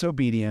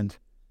 disobedient,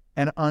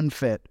 and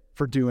unfit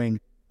for doing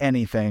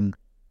anything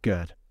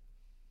good.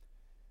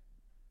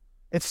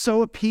 It's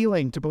so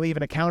appealing to believe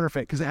in a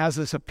counterfeit because it has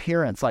this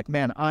appearance like,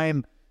 man,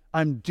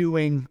 I'm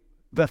doing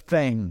the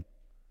thing.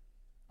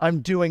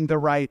 I'm doing the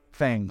right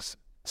things,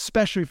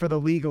 especially for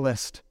the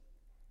legalist,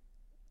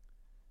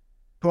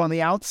 who on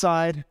the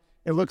outside,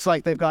 it looks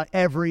like they've got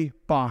every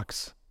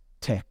box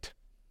ticked.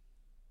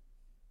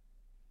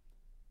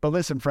 But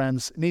listen,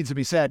 friends, it needs to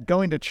be said,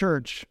 going to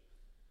church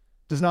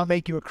does not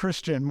make you a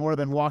Christian more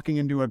than walking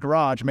into a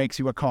garage makes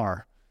you a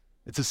car.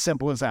 It's as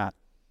simple as that.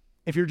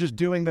 If you're just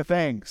doing the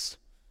things,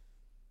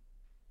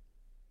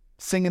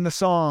 singing the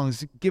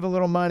songs, give a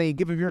little money,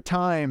 give of your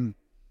time,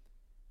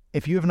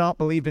 if you have not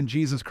believed in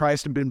Jesus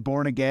Christ and been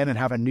born again and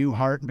have a new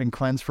heart and been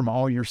cleansed from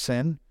all your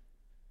sin,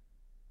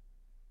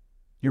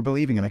 you're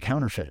believing in a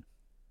counterfeit.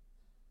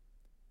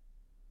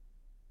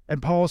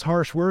 And Paul's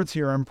harsh words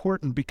here are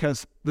important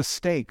because the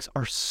stakes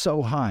are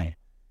so high.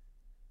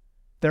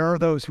 There are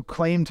those who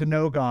claim to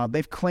know God.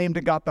 They've claimed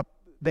to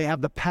they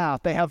have the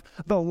path. They have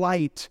the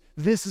light.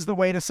 This is the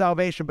way to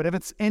salvation. But if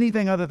it's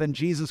anything other than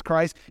Jesus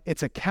Christ,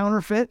 it's a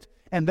counterfeit,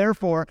 and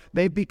therefore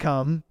they've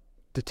become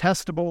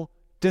detestable,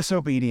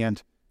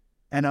 disobedient,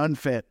 and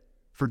unfit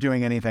for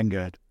doing anything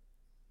good.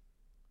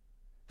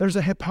 There's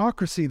a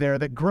hypocrisy there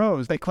that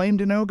grows. They claim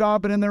to know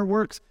God, but in their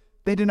works,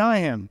 they deny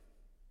him.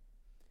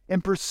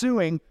 In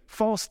pursuing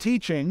false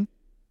teaching,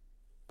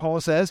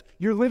 Paul says,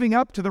 you're living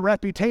up to the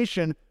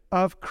reputation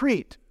of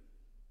Crete,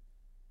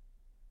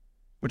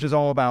 which is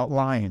all about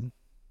lying.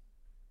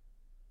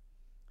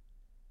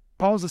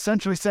 Paul's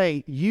essentially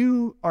saying,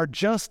 you are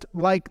just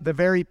like the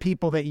very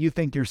people that you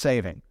think you're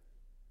saving.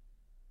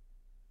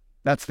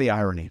 That's the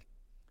irony.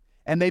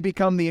 And they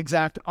become the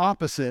exact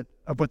opposite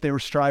of what they were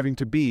striving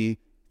to be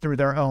through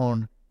their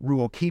own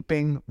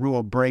rule-keeping,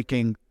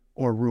 rule-breaking,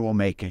 or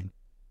rule-making.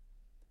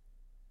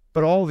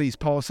 But all of these,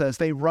 Paul says,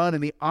 they run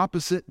in the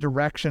opposite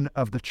direction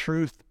of the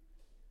truth,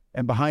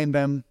 and behind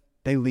them,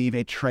 they leave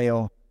a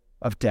trail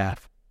of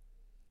death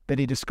that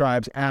he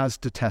describes as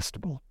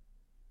detestable,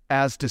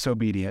 as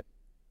disobedient,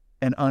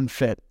 and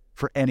unfit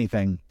for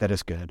anything that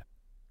is good.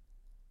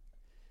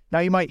 Now,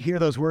 you might hear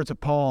those words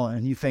of Paul,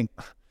 and you think,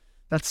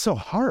 that's so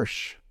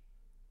harsh.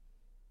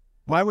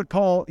 Why would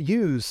Paul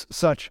use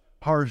such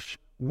harsh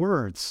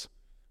words?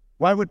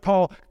 Why would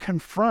Paul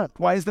confront?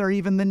 Why is there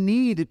even the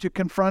need to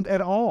confront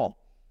at all?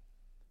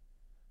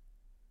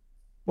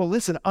 Well,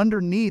 listen,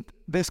 underneath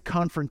this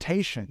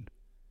confrontation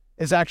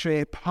is actually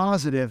a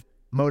positive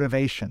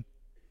motivation.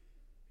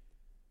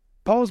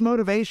 Paul's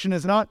motivation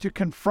is not to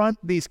confront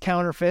these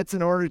counterfeits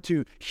in order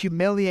to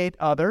humiliate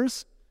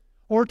others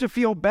or to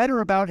feel better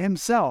about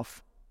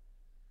himself,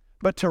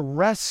 but to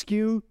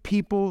rescue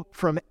people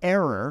from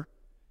error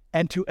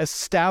and to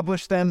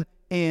establish them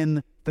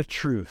in the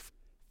truth.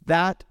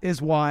 That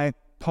is why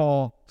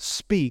Paul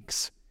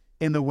speaks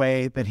in the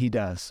way that he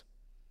does.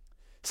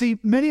 See,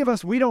 many of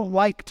us, we don't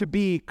like to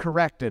be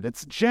corrected.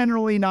 It's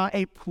generally not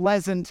a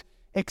pleasant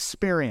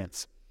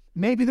experience.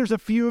 Maybe there's a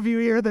few of you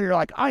here that are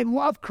like, I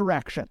love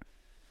correction.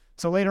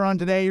 So later on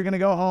today, you're going to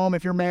go home.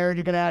 If you're married,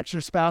 you're going to ask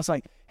your spouse,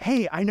 like,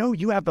 hey, I know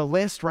you have the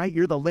list, right?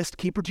 You're the list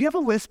keeper. Do you have a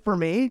list for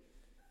me?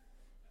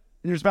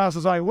 And your spouse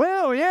is like,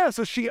 well, yeah.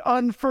 So she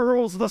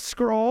unfurls the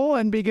scroll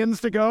and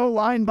begins to go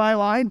line by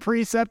line,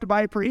 precept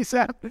by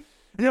precept. And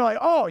you're like,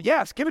 oh,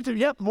 yes, give it to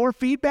me. Yep, more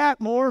feedback,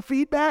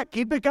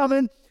 keep it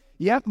coming.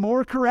 Yep,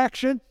 more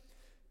correction.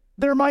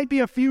 There might be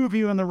a few of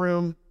you in the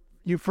room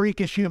you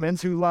freakish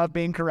humans who love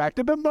being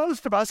corrected, but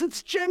most of us,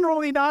 it's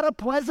generally not a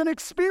pleasant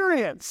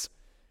experience.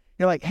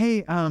 You're like,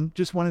 hey,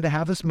 just wanted to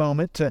have this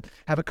moment to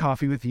have a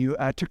coffee with you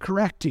to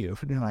correct you.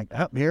 And you're like,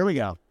 oh,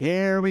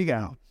 here we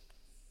go.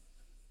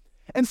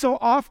 And so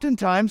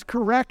oftentimes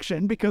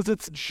correction, because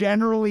it's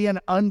generally an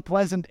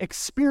unpleasant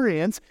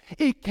experience,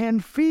 it can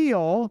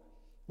feel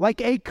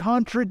like a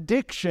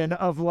contradiction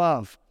of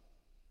love.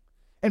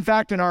 In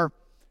fact, in our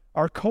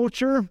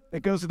culture,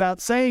 it goes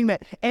without saying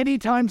that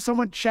anytime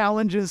someone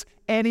challenges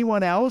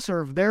anyone else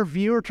or their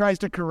view or tries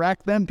to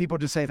correct them, people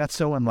just say, that's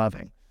so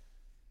unloving.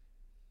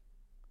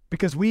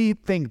 Because we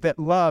think that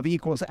love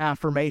equals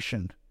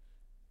affirmation,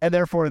 and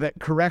therefore that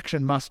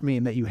correction must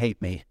mean that you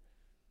hate me.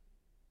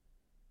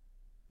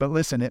 But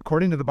listen,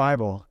 according to the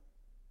Bible,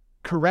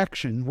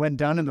 correction, when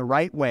done in the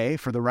right way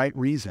for the right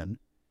reason,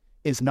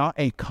 is not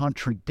a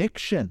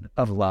contradiction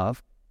of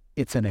love,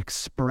 it's an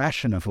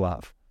expression of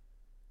love.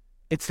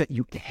 It's that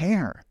you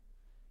care.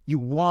 You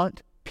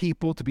want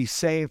people to be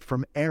saved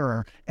from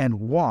error and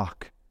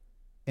walk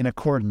in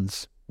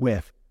accordance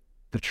with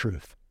the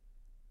truth.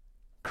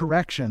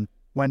 Correction,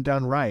 when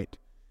done right,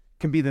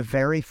 can be the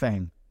very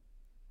thing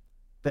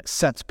that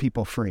sets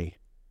people free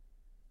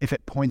if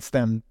it points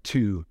them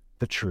to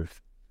the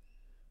truth.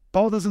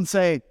 Paul doesn't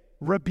say,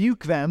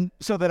 rebuke them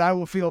so that I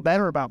will feel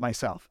better about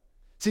myself.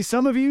 See,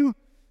 some of you,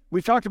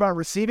 we've talked about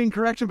receiving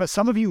correction, but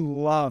some of you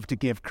love to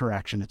give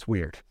correction. It's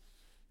weird.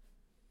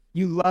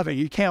 You love it.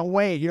 You can't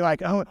wait. You're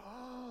like,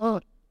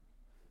 oh,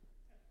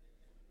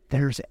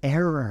 there's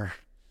error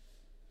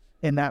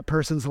in that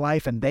person's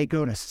life, and they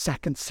go to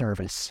second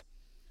service.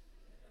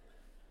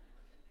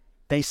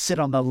 They sit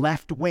on the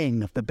left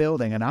wing of the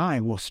building, and I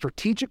will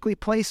strategically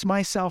place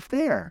myself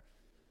there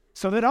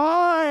so that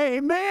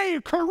I may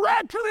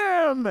correct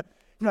them.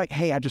 You're like,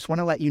 hey, I just want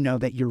to let you know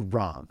that you're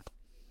wrong.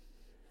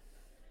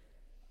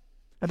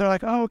 And they're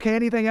like, oh, okay,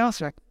 anything else?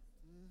 You're like,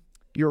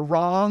 you're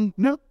wrong?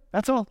 No,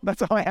 that's all.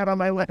 That's all I had on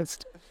my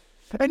list.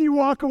 And you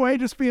walk away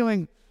just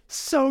feeling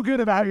so good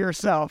about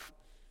yourself.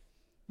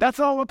 That's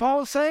all what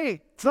Paul is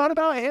saying. It's not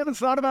about him.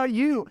 It's not about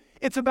you.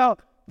 It's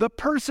about the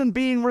person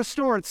being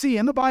restored. See,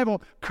 in the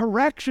Bible,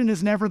 correction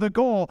is never the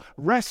goal.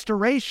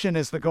 Restoration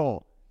is the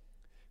goal.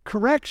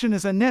 Correction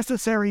is a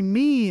necessary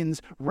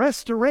means.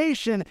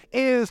 Restoration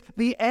is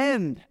the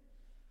end.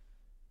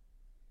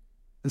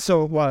 And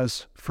so it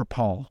was for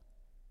Paul.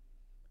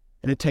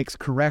 And it takes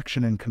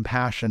correction and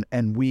compassion,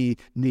 and we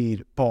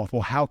need both.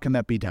 Well, how can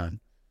that be done?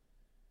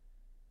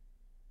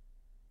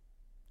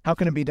 How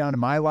can it be done in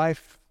my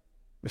life?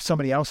 If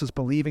somebody else is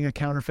believing a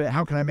counterfeit,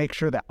 how can I make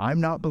sure that I'm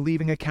not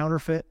believing a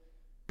counterfeit?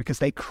 Because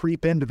they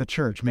creep into the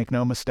church, make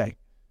no mistake.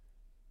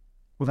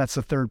 Well, that's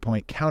the third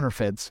point.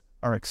 Counterfeits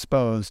are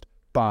exposed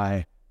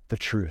by the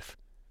truth.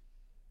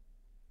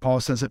 Paul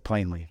says it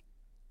plainly.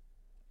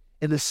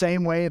 In the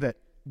same way that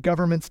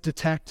governments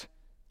detect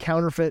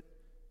counterfeit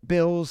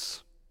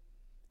bills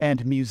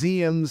and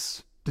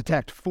museums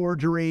detect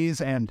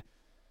forgeries and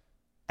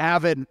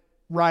avid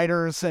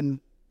writers and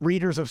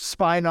readers of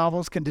spy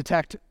novels can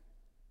detect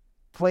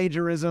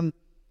plagiarism,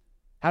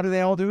 how do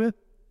they all do it?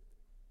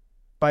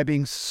 By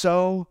being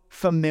so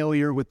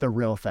familiar with the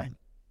real thing.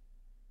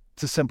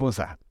 It's as simple as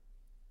that.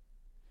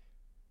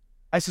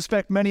 I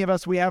suspect many of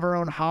us, we have our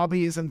own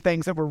hobbies and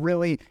things that we're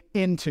really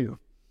into,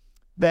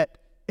 that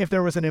if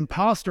there was an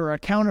imposter or a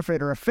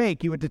counterfeit or a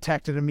fake, you would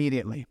detect it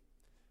immediately.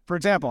 For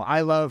example,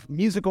 I love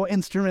musical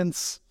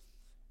instruments.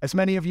 As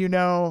many of you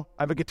know,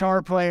 I'm a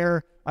guitar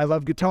player. I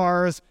love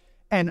guitars.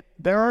 And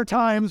there are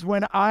times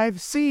when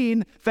I've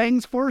seen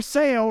things for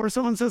sale where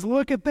someone says,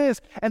 look at this.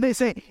 And they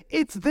say,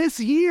 it's this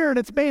year and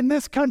it's made in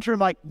this country. I'm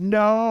like,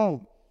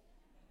 no,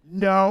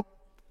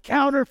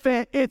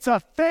 counterfeit. It's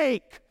a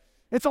fake.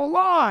 It's a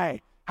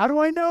lie. How do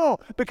I know?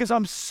 Because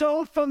I'm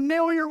so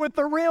familiar with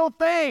the real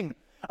thing.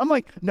 I'm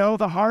like, no,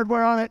 the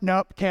hardware on it,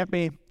 nope, can't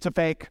be. It's a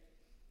fake.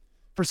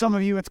 For some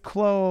of you, it's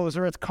clothes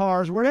or it's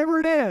cars, whatever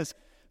it is.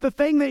 The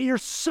thing that you're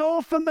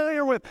so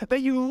familiar with,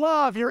 that you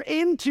love, you're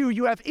into,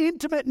 you have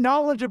intimate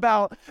knowledge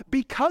about,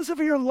 because of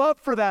your love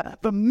for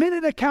that, the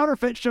minute a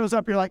counterfeit shows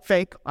up, you're like,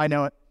 fake, I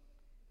know it.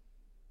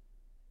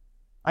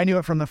 I knew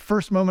it from the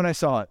first moment I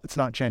saw it. It's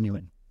not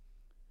genuine.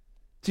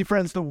 See,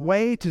 friends, the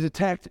way to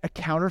detect a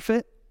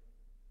counterfeit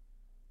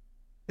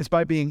is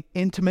by being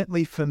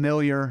intimately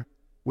familiar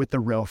with the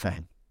real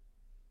thing.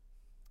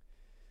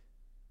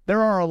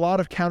 There are a lot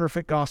of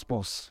counterfeit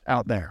gospels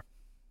out there.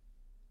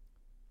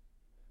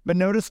 But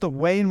notice the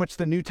way in which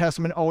the New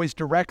Testament always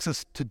directs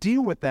us to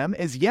deal with them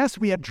is, yes,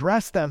 we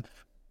address them,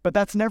 but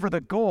that's never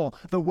the goal.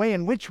 The way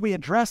in which we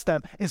address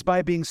them is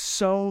by being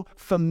so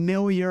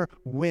familiar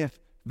with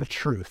the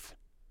truth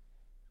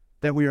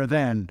that we are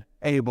then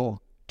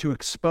able to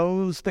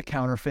expose the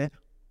counterfeit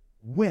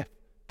with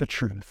the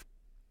truth.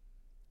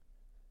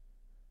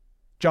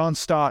 John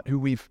Stott, who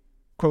we've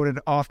quoted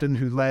often,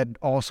 who led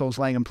All Souls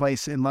Langham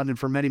Place in London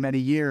for many, many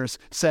years,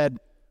 said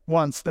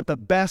once that the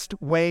best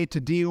way to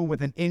deal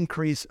with an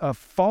increase of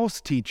false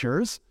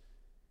teachers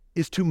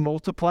is to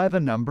multiply the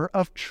number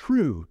of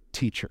true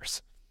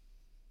teachers.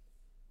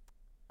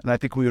 And I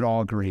think we would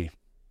all agree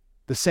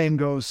The same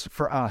goes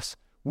for us.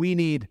 We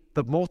need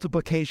the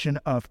multiplication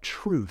of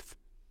truth,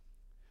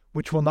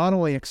 which will not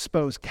only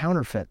expose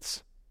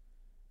counterfeits,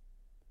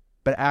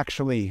 but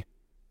actually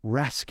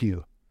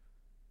rescue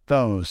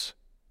those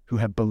who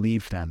have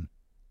believed them.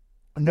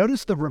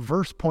 Notice the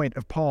reverse point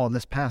of Paul in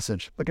this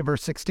passage. Look at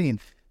verse 16.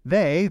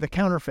 They, the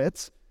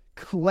counterfeits,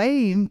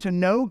 claim to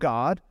know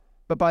God,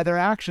 but by their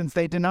actions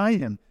they deny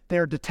him. They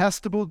are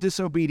detestable,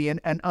 disobedient,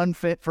 and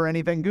unfit for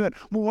anything good.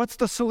 Well, what's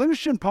the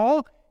solution,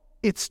 Paul?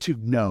 It's to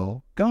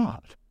know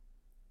God.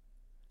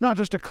 Not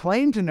just to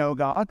claim to know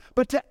God,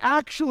 but to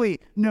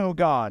actually know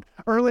God.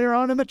 Earlier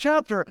on in the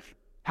chapter,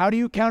 how do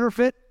you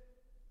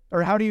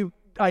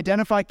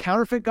identify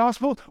counterfeit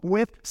gospel?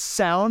 With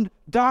sound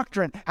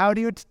doctrine. How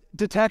do you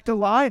detect a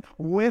lie?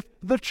 With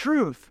the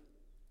truth.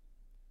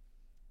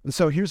 And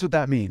so here's what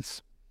that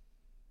means.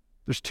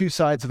 There's two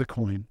sides of the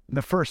coin. And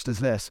the first is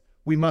this: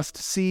 we must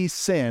see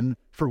sin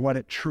for what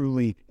it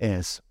truly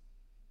is.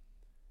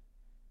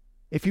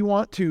 If you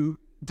want to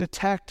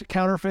detect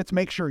counterfeits,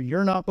 make sure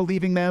you're not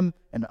believing them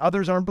and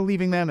others aren't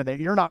believing them and that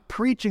you're not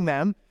preaching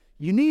them,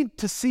 you need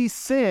to see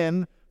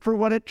sin for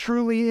what it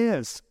truly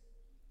is.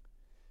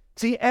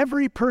 See,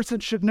 every person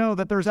should know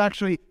that there's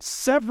actually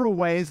several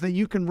ways that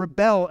you can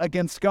rebel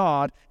against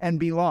God and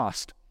be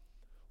lost.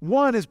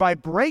 One is by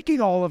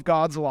breaking all of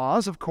God's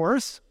laws, of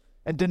course,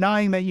 and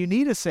denying that you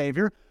need a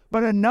Savior.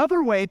 But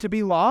another way to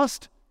be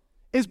lost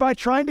is by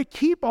trying to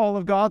keep all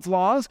of God's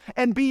laws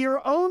and be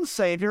your own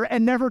Savior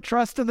and never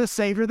trust in the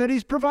Savior that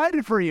He's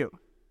provided for you.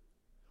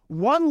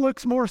 One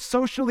looks more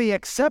socially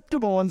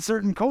acceptable in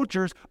certain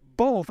cultures.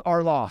 Both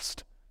are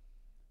lost.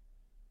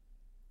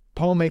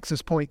 Paul makes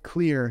this point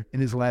clear in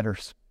his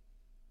letters.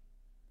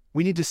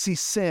 We need to see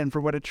sin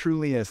for what it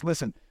truly is.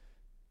 Listen,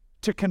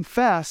 to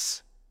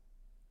confess,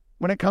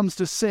 when it comes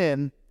to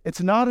sin,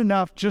 it's not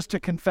enough just to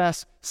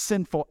confess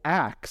sinful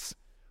acts.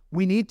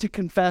 We need to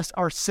confess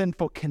our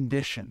sinful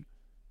condition.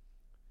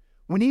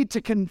 We need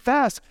to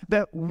confess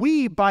that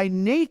we, by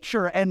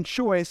nature and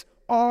choice,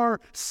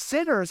 are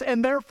sinners,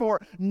 and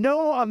therefore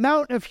no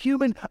amount of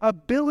human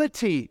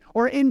ability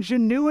or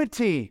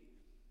ingenuity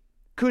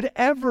could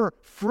ever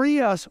free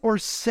us or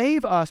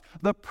save us.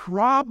 The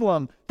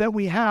problem that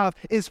we have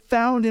is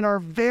found in our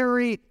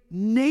very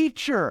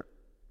nature.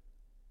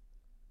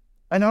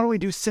 I not only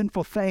do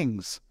sinful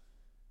things,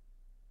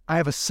 I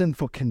have a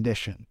sinful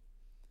condition.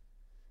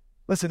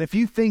 Listen, if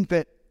you think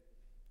that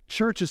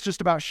church is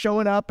just about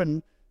showing up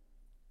and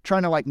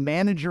trying to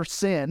manage your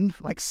sin,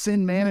 like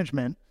sin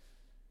management,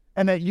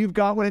 and that you've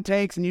got what it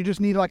takes and you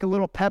just need a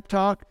little pep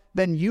talk,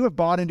 then you have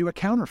bought into a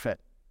counterfeit.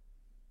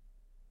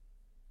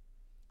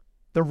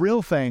 The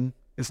real thing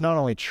is not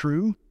only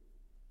true,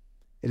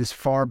 it is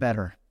far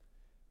better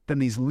than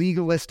these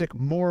legalistic,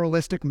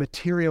 moralistic,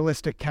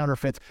 materialistic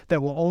counterfeits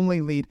that will only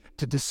lead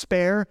to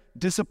despair,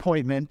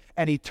 disappointment,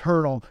 and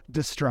eternal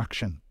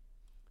destruction.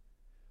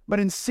 But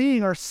in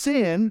seeing our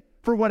sin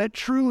for what it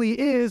truly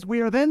is,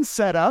 we are then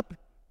set up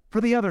for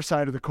the other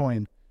side of the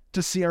coin,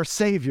 to see our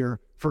Savior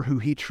for who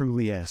He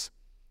truly is.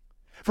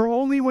 For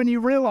only when you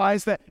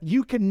realize that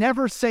you can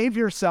never save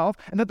yourself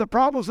and that the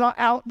problem's not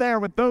out there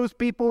with those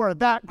people or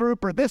that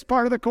group or this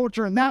part of the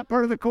culture and that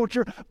part of the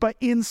culture, but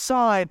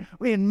inside,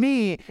 in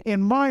me,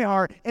 in my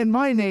heart, in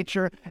my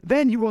nature,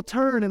 then you will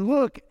turn and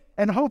look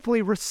and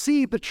hopefully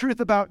receive the truth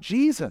about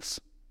Jesus.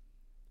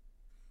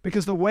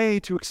 Because the way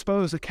to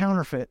expose a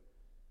counterfeit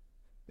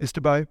is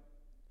to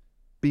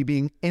be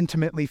being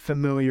intimately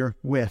familiar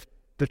with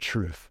the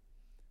truth.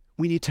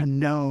 We need to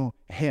know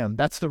Him.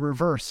 That's the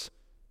reverse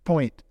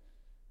point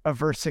of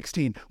verse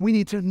 16. We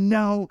need to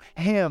know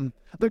Him.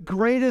 The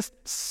greatest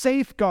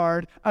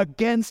safeguard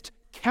against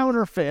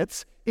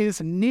counterfeits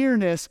is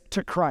nearness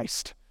to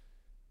Christ.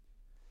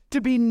 To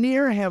be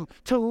near Him,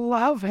 to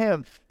love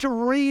Him, to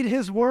read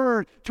His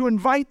Word, to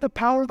invite the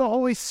power of the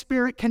Holy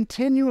Spirit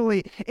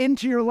continually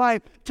into your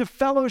life, to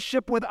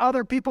fellowship with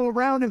other people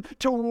around Him,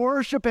 to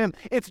worship Him.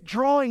 It's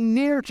drawing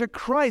near to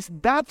Christ.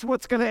 That's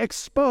what's going to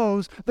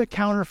expose the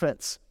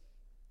counterfeits.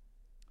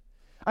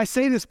 I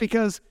say this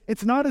because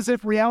it's not as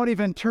if Reality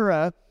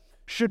Ventura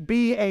should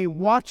be a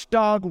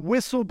watchdog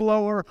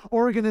whistleblower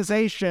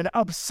organization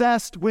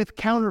obsessed with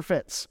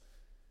counterfeits,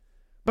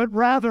 but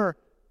rather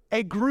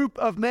a group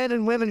of men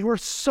and women who are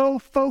so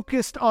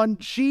focused on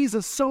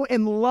Jesus, so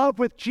in love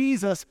with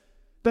Jesus,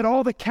 that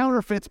all the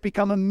counterfeits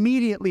become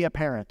immediately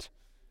apparent.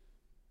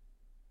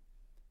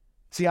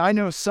 See, I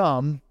know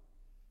some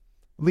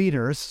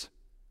leaders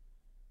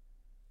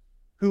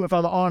who, if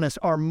I'm honest,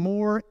 are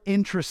more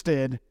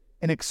interested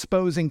in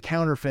exposing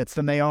counterfeits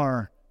than they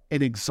are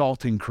in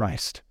exalting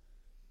Christ.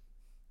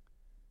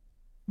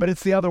 But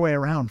it's the other way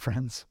around,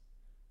 friends.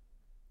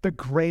 The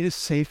greatest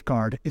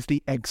safeguard is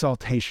the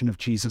exaltation of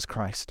Jesus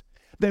Christ.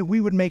 That we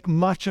would make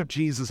much of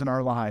Jesus in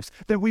our lives.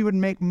 That we would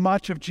make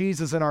much of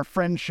Jesus in our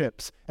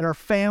friendships, in our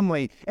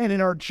family, and in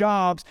our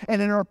jobs,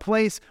 and in our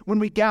place when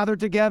we gather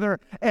together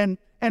and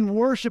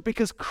worship,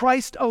 because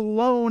Christ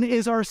alone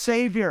is our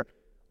Savior.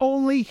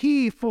 Only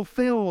he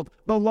fulfilled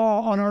the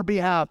law on our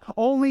behalf.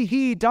 Only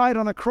he died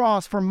on a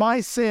cross for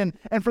my sin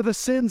and for the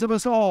sins of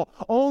us all.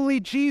 Only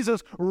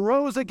Jesus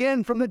rose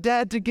again from the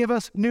dead to give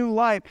us new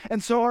life.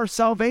 And so our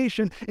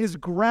salvation is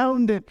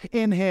grounded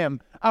in him.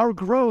 Our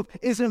growth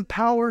is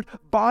empowered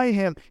by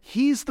him.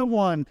 He's the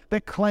one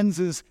that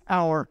cleanses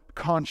our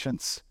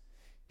conscience.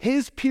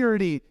 His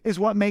purity is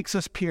what makes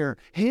us pure.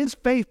 His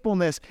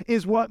faithfulness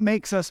is what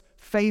makes us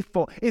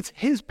faithful. It's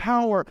his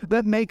power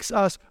that makes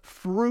us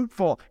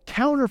fruitful.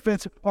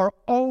 Counterfeits are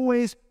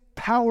always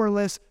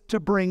powerless to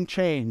bring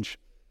change.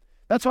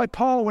 That's why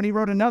Paul, when he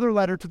wrote another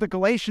letter to the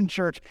Galatian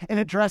church in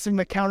addressing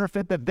the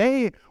counterfeit that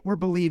they were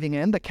believing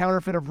in, the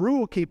counterfeit of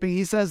rule keeping,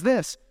 he says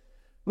this,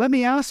 "Let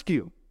me ask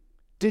you,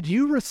 did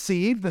you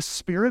receive the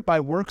Spirit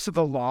by works of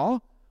the law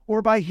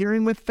or by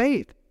hearing with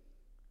faith?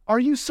 Are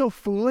you so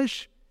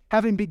foolish?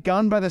 Having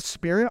begun by the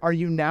Spirit, are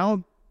you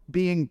now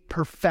being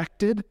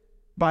perfected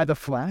by the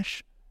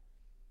flesh?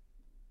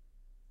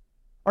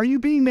 Are you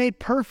being made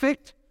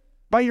perfect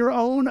by your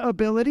own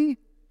ability?"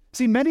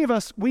 See, many of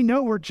us, we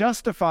know we're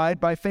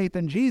justified by faith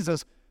in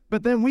Jesus,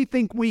 but then we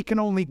think we can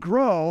only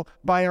grow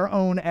by our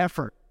own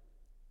effort.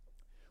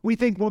 We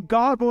think, well,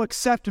 God will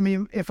accept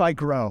me if I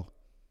grow.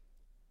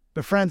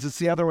 But friends, it's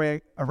the other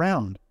way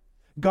around.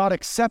 God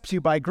accepts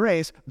you by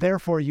grace,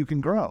 therefore you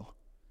can grow.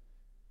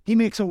 He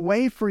makes a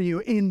way for you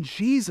in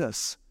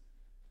Jesus,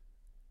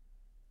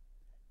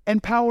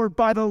 empowered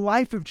by the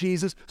life of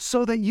Jesus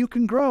so that you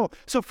can grow.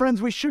 So friends,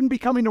 we shouldn't be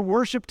coming to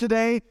worship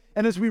today,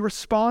 and as we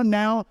respond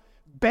now,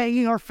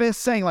 banging our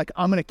fists, saying like,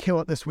 I'm going to kill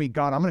it this week,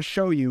 God. I'm going to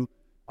show you.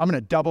 I'm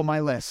going to double my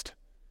list.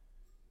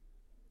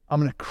 I'm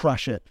going to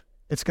crush it.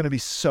 It's going to be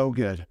so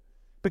good.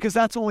 Because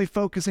that's only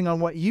focusing on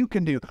what you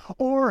can do.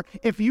 Or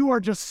if you are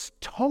just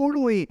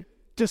totally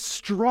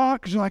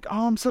distraught because you're like,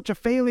 oh, I'm such a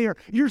failure,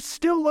 you're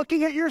still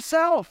looking at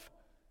yourself.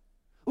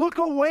 Look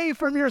away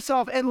from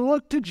yourself and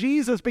look to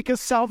Jesus,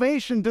 because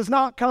salvation does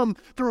not come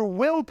through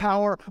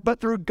willpower, but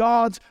through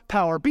God's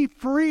power. Be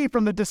free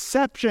from the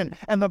deception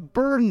and the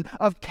burden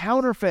of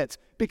counterfeits,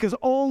 because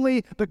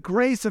only the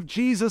grace of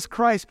Jesus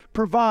Christ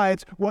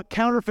provides what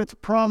counterfeits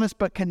promise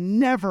but can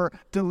never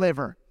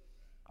deliver: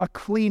 a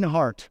clean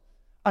heart,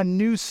 a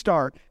new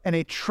start, and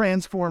a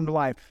transformed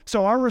life.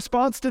 So our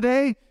response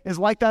today is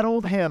like that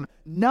old hymn,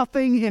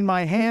 "Nothing in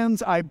my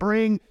hands I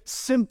bring,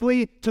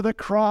 simply to the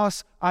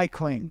cross I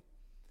cling."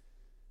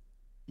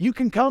 You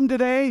can come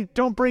today,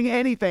 don't bring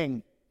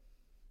anything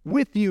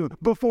with you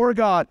before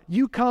God.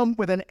 You come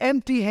with an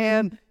empty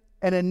hand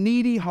and a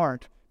needy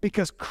heart,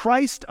 because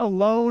Christ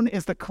alone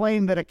is the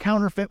claim that a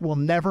counterfeit will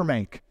never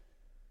make.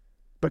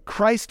 But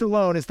Christ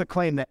alone is the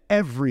claim that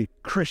every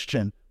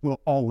Christian will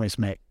always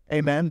make.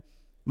 Amen?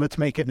 Let's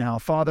make it now.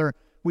 Father,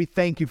 we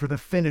thank you for the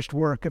finished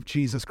work of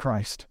Jesus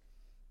Christ.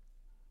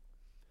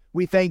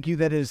 We thank you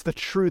that it is the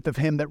truth of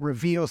him that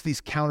reveals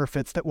these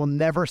counterfeits that will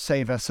never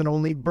save us and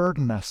only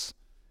burden us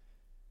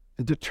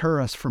and deter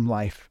us from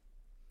life.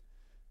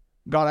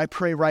 God, I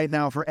pray right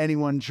now for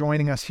anyone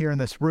joining us here in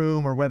this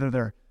room, or whether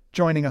they're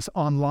joining us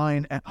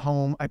online at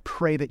home, I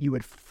pray that you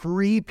would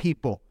free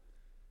people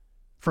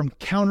from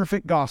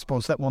counterfeit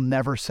gospels that will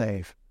never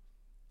save.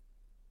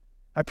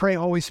 I pray,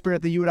 Holy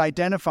Spirit, that you would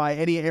identify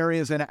any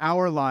areas in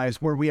our lives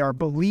where we are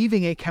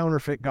believing a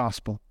counterfeit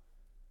gospel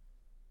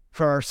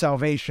for our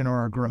salvation or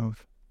our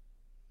growth.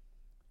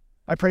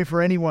 I pray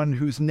for anyone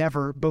who's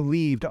never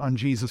believed on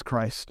Jesus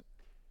Christ.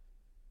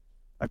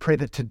 I pray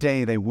that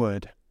today they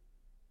would.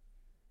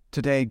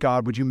 Today,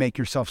 God, would you make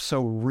yourself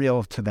so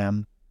real to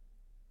them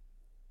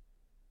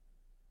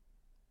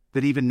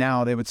that even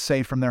now they would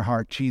say from their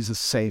heart, Jesus,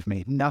 save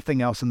me.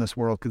 Nothing else in this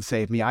world could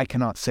save me. I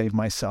cannot save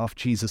myself.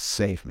 Jesus,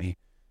 save me.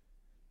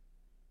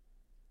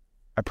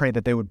 I pray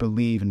that they would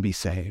believe and be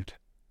saved.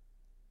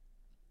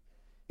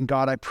 And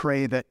God, I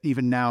pray that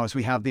even now, as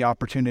we have the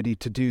opportunity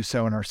to do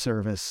so in our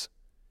service,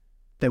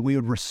 that we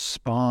would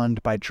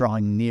respond by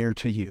drawing near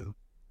to you.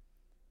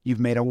 You've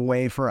made a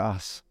way for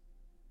us,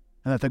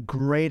 and that the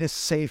greatest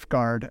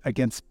safeguard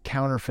against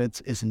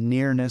counterfeits is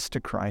nearness to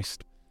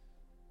Christ.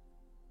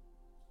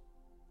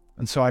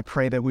 And so I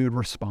pray that we would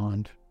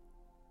respond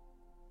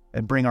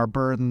and bring our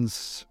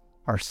burdens,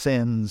 our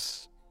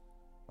sins,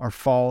 our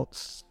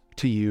faults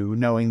to you,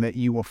 knowing that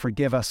you will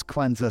forgive us,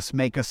 cleanse us,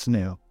 make us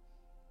new.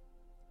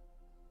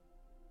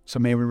 So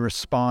may we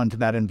respond to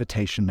that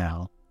invitation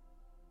now.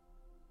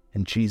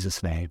 In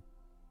Jesus' name,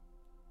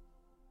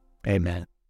 amen.